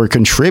obviously were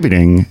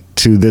contributing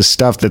to this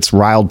stuff that's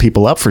riled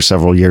people up for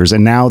several years.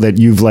 And now that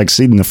you've like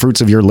seen the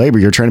fruits of your labor,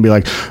 you're trying to be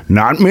like,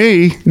 not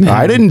me.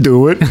 I didn't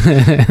do it.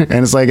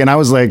 And it's like, and I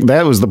was like,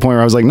 that was the point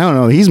where I was like,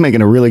 no, he's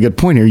making a really good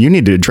point here. You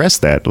need to address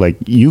that. Like,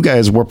 you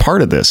guys were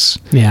part of this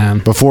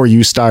before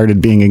you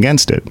started being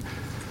against it.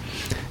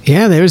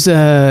 Yeah, there's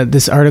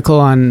this article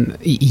on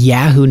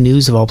Yahoo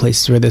News of all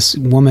places where this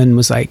woman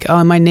was like, oh,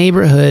 in my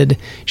neighborhood,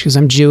 she goes,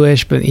 I'm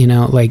Jewish, but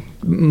like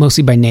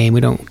mostly by name. We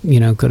don't,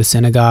 go to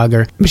synagogue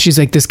but she's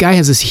like, this guy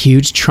has this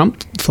huge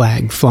Trump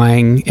flag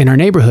flying in our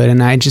neighborhood.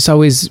 And I just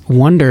always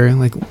wonder,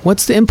 like,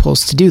 what's the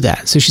impulse to do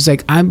that? So she's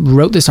like, I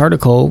wrote this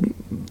article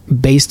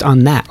based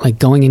on that, like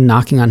going and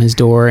knocking on his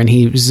door, and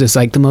he was just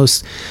like the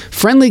most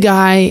friendly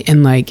guy,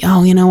 and like,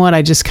 oh, you know what,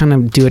 I just kind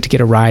of do it to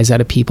get a rise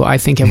out of people. I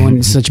think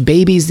everyone's such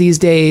babies these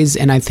days,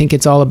 and I think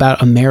it's all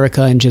about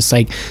America, and just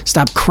like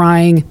stop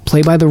crying,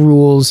 play by the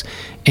rules,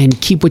 and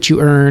keep what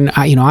you earn.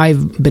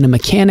 I've been a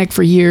mechanic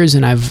for years,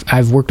 and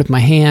I've worked with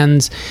my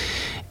hands,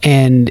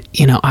 and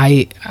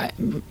I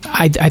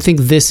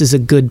think this is a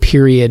good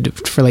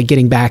period for like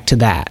getting back to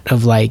that,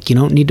 of like, you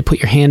don't need to put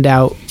your hand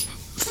out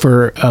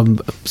for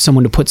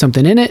someone to put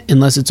something in it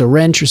unless it's a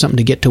wrench or something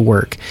to get to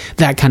work.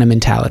 That kind of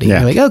mentality. You're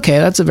like, okay,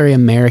 that's a very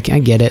American, I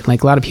get it.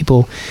 Like, a lot of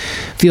people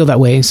feel that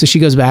way. So she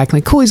goes back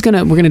like, cool, we're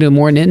gonna do a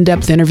more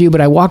in-depth interview.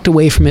 But I walked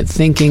away from it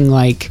thinking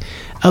like,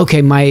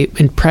 okay, my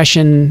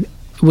impression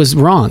was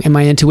wrong, and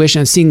my intuition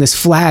on seeing this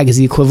flag is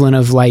the equivalent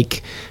of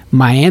like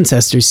my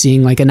ancestors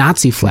seeing like a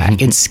Nazi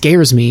flag. It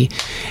scares me.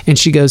 And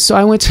she goes, so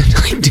I went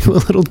to like do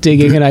a little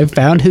digging, and I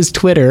found his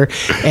Twitter,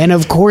 and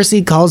of course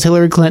he calls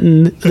Hillary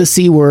Clinton the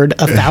C word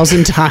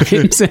 1,000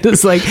 times, and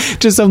it's like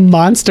just a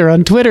monster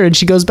on Twitter. And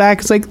she goes back,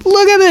 it's like,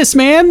 look at this,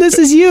 man, this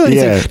is you. And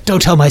he's like,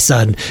 don't tell my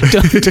son,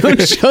 don't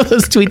show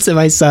those tweets to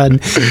my son.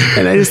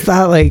 And I just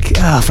thought like,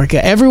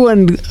 forget,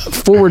 everyone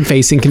forward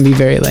facing can be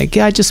very like,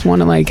 I just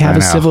want to like have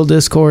a civil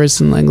discourse,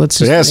 and like, let's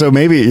just so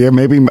maybe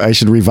I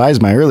should revise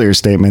my earlier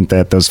statement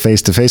that those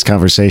face-to-face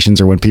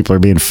conversations are when people are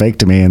being fake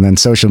to me, and then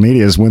social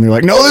media is when they're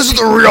like, no, this is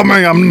the real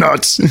me, I'm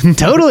nuts.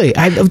 Totally.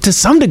 To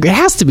some degree, it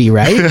has to be,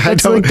 right?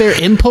 It's like their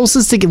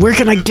impulses to get, where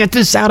can I get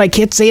this out? I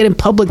can't say it in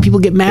public. People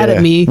get mad at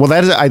me. Well,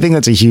 I think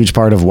that's a huge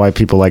part of why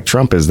people like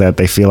Trump, is that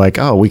they feel like,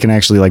 oh, we can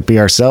actually like be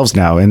ourselves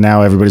now. And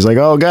now everybody's like,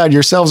 oh God,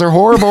 yourselves are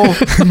horrible.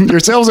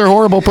 Yourselves are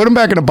horrible. Put them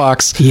back in a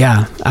box.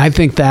 Yeah. I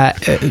think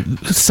that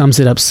sums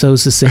it up so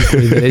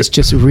succinctly, that it's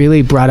just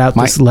really brought out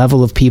this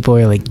level of people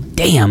who are like,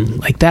 damn,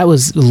 like that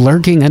was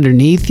lurking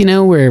underneath,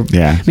 where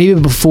maybe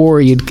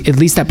before at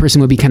least that person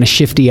would be kind of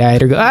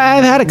shifty-eyed or go,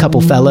 I've had a couple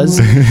fellas,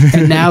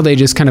 and now they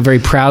just kind of very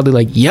proudly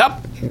like,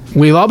 yep,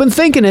 we've all been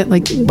thinking it.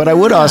 Like, but I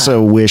would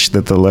also wish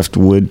that the left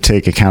would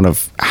take account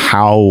of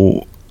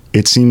how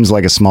it seems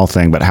like a small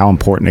thing, but how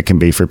important it can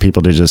be for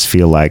people to just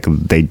feel like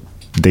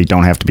they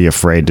don't have to be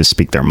afraid to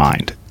speak their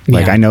mind.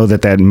 Like, I know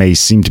that may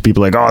seem to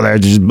people like, oh, they're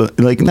just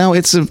like, no,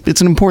 it's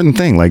an important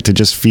thing, like to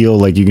just feel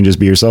like you can just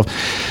be yourself.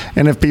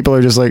 And if people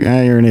are just like,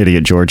 you're an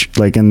idiot, George,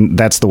 like, and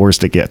that's the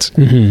worst it gets.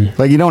 Mm-hmm.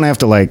 Like, you don't have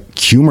to like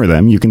humor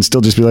them. You can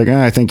still just be like,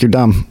 I think you're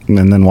dumb,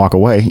 and then walk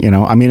away.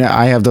 I mean,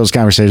 I have those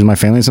conversations with my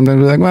family.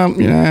 Sometimes we're like, well,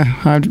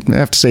 I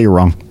have to say you're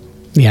wrong.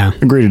 Yeah.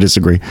 Agree to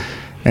disagree.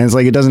 And it's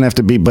like, it doesn't have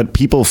to be, but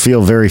people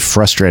feel very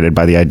frustrated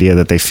by the idea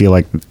that they feel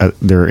like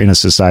they're in a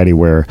society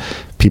where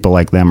people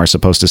like them are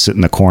supposed to sit in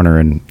the corner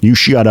and, you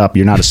shut up.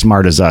 You're not as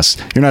smart as us.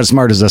 You're not as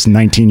smart as us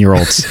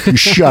 19-year-olds. You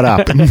shut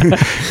up.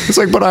 It's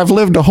like, but I've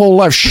lived a whole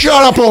life. Shut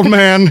up, old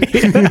man.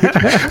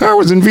 I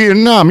was in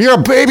Vietnam. You're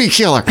a baby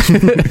killer.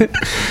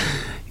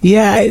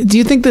 Yeah. Do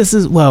you think this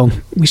is, well,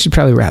 we should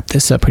probably wrap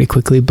this up pretty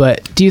quickly,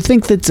 but do you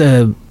think that's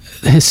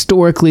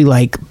historically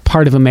like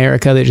part of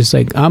America that just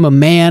like, I'm a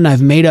man,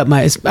 I've made up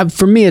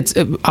for me, it's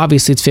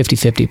obviously it's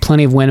 50-50.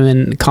 Plenty of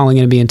women calling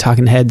in and being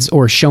talking heads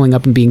or showing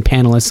up and being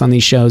panelists on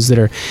these shows that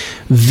are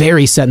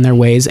very set in their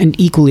ways and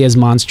equally as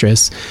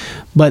monstrous.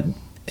 But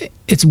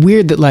it's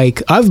weird that,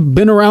 like, I've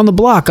been around the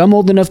block. I'm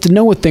old enough to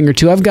know a thing or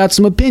two. I've got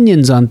some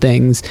opinions on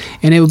things.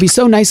 And it would be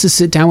so nice to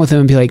sit down with him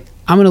and be like,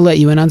 I'm going to let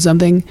you in on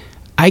something.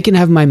 I can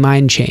have my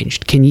mind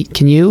changed. Can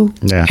you?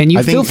 Yeah. And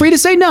you feel free to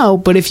say no,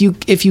 but if you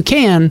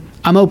can,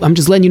 I'm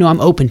just letting you know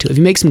I'm open to it. If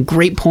you make some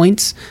great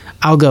points,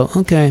 I'll go,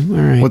 okay, all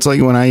right. Well, it's like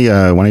when I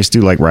used to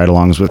do like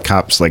ride-alongs with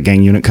cops, like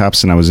gang unit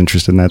cops, and I was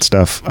interested in that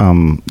stuff.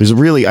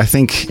 I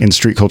think in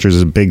street culture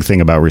is a big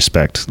thing about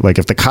respect. Like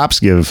if the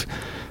cops give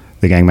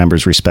the gang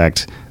members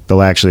respect,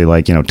 they'll actually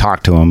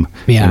talk to them,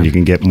 and you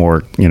can get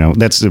more.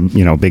 That's a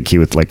big key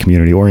with like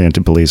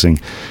community-oriented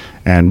policing.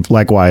 And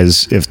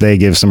likewise, if they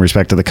give some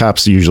respect to the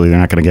cops, usually they're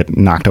not going to get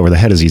knocked over the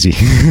head as easy.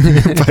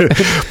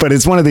 but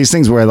it's one of these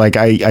things where, like,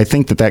 I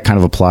think that kind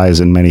of applies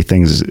in many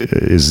things,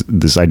 is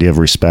this idea of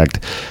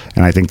respect.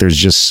 And I think there's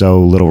just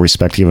so little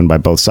respect given by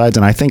both sides.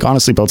 And I think,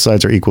 honestly, both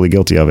sides are equally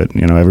guilty of it.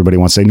 Everybody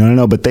wants to say,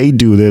 no, but they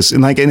do this.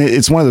 And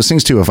it's one of those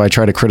things, too, if I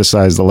try to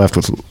criticize the left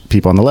with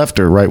people on the left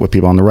or right with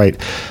people on the right,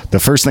 the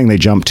first thing they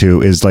jump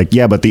to is like,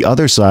 yeah, but the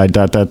other side, ...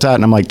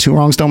 And I'm like, two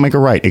wrongs don't make a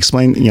right.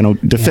 Explain,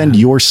 defend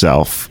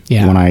yourself.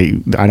 Yeah. When I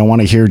don't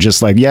want to hear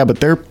just like, yeah, but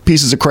they're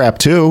pieces of crap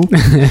too.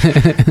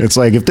 It's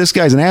like, if this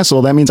guy's an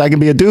asshole, that means I can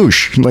be a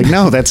douche. Like,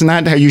 no, that's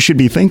not how you should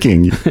be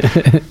thinking.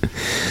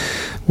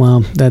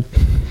 Well,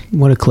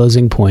 what a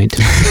closing point.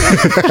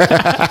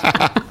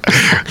 I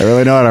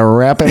really know how to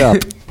wrap it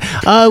up.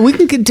 We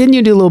can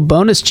continue to do a little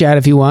bonus chat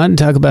if you want and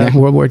talk about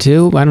World War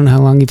II. I don't know how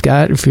long you've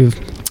got. If you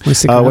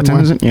what time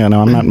is it? Yeah,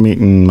 no, I'm not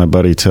meeting my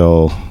buddy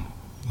till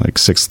like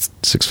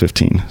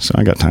 6:15, so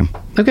I got time.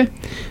 Okay.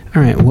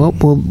 All right. Well,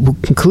 we'll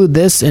conclude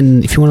this,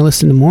 and if you want to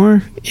listen to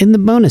more, in the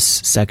bonus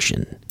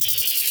section.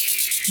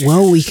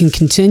 Well, we can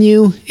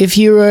continue. If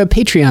you're a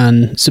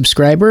Patreon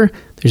subscriber,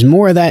 there's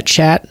more of that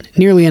chat,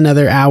 nearly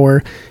another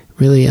hour.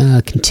 Really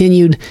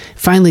continued.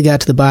 Finally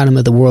got to the bottom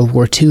of the World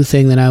War II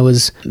thing that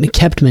I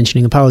kept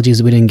mentioning. Apologies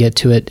that we didn't get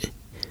to it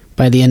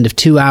by the end of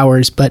 2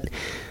 hours, but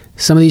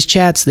some of these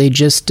chats, they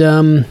just,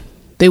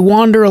 they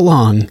wander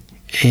along.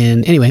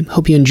 And anyway,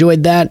 hope you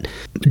enjoyed that.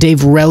 Dave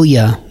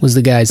Relia was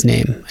the guy's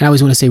name. And I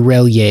always want to say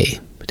Relier,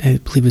 but I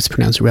believe it's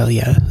pronounced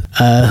Relia,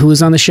 who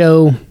was on the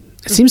show,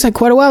 it seems like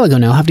quite a while ago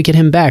now. I'll have to get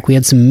him back. We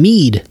had some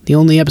Mead, the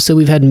only episode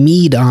we've had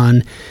Mead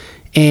on.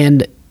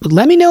 And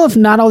let me know if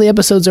not all the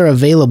episodes are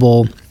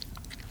available.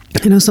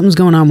 I know something's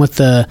going on with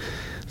the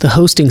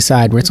hosting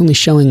side where it's only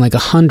showing like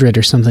 100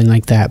 or something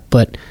like that,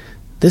 but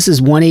this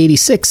is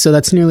 186, so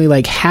that's nearly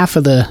like half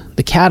of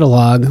the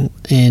catalog,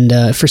 and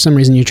if for some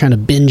reason you're trying to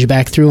binge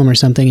back through them or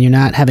something and you're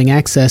not having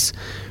access,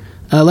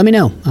 let me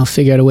know. I'll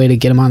figure out a way to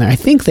get them on there. I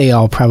think they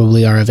all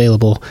probably are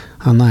available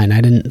online.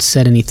 I didn't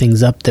set any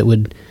things up that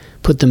would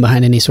put them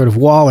behind any sort of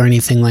wall or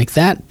anything like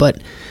that,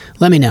 but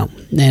let me know,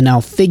 and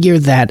I'll figure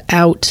that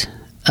out.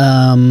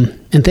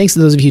 And thanks to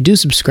those of you who do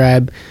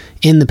subscribe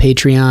in the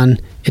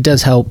Patreon. It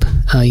does help.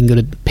 You can go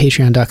to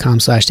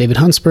patreon.com/David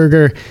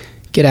Huntsberger,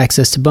 get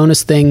access to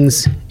bonus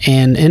things,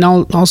 and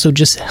I'll also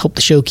just help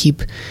the show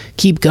keep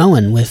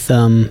going with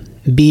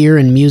beer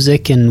and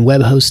music and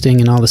web hosting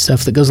and all the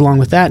stuff that goes along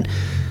with that.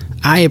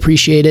 I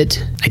appreciate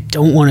it. I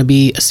don't want to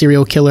be a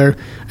serial killer.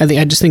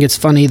 I just think it's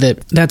funny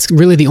that that's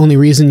really the only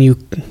reason you,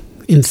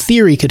 in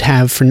theory, could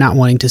have for not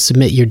wanting to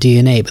submit your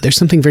DNA. But there's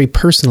something very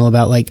personal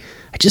about, like,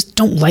 I just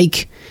don't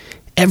like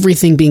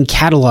everything being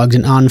cataloged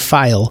and on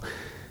file.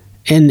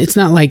 And it's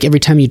not like every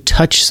time you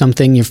touch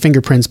something, your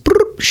fingerprints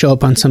show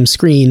up on some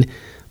screen.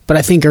 But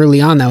I think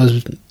early on, that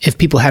was, if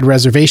people had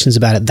reservations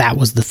about it, that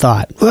was the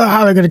thought.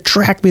 Oh, they're going to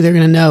track me. They're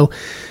going to know.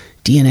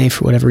 DNA,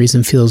 for whatever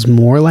reason, feels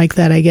more like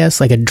that, I guess.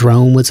 Like a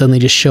drone would suddenly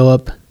just show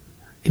up.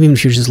 Even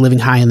if you're just living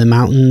high in the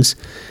mountains.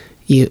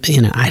 You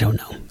know, I don't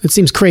know. It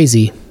seems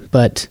crazy,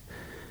 but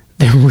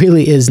there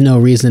really is no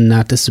reason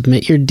not to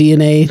submit your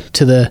DNA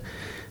to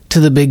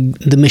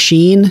the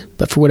machine.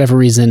 But for whatever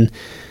reason,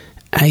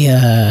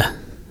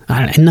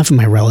 enough of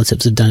my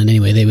relatives have done it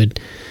anyway.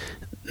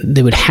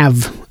 They would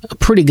have a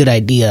pretty good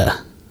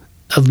idea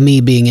of me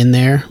being in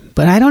there,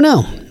 but I don't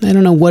know. I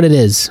don't know what it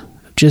is.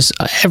 Just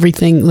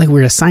everything, like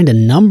we're assigned a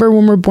number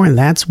when we're born.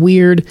 That's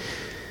weird.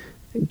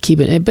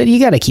 But you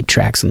got to keep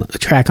track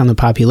on the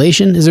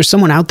population. Is there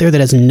someone out there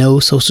that has no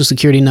social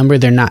security number?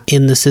 They're not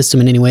in the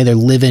system in any way. They're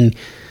living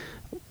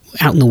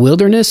out in the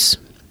wilderness.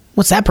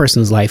 What's that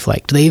person's life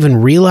like? Do they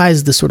even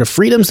realize the sort of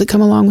freedoms that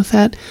come along with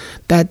that?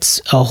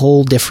 That's a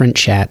whole different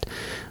chat.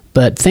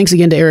 But thanks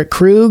again to Eric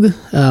Krug.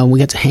 We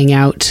got to hang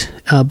out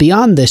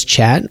beyond this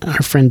chat.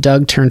 Our friend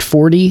Doug turned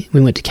 40. We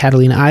went to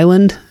Catalina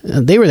Island.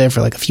 They were there for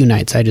like a few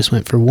nights. I just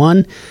went for one.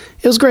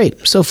 It was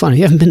great. So fun. If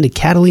you haven't been to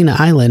Catalina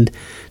Island,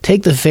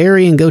 take the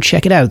ferry and go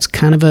check it out. It's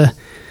kind of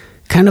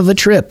a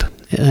trip.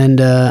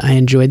 And I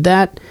enjoyed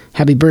that.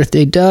 Happy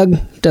birthday, Doug.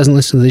 Doesn't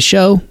listen to the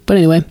show. But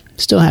anyway,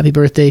 still happy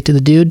birthday to the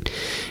dude.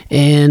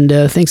 And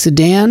thanks to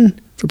Dan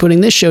for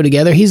putting this show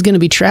together. He's going to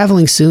be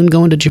traveling soon,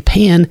 going to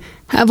Japan.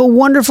 Have a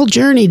wonderful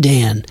journey,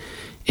 Dan.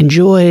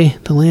 Enjoy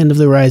the land of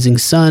the rising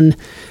sun.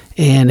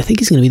 And I think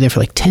he's going to be there for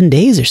like 10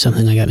 days or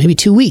something like that, maybe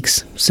 2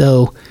 weeks.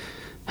 So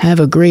have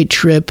a great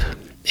trip.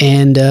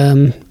 And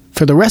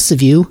for the rest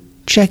of you,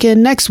 check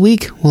in next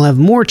week. We'll have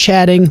more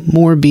chatting,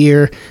 more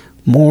beer,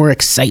 more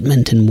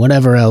excitement, and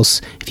whatever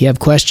else. If you have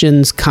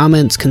questions,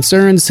 comments,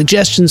 concerns,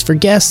 suggestions for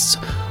guests,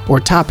 or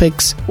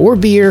topics, or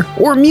beer,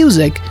 or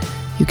music,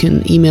 you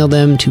can email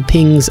them to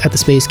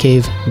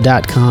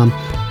pings@thespacecave.com.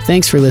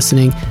 Thanks for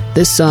listening.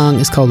 This song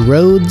is called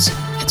Roads.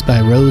 It's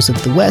by Rose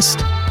of the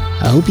West.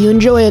 I hope you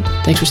enjoy it.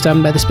 Thanks for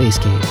stopping by the Space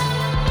Cave.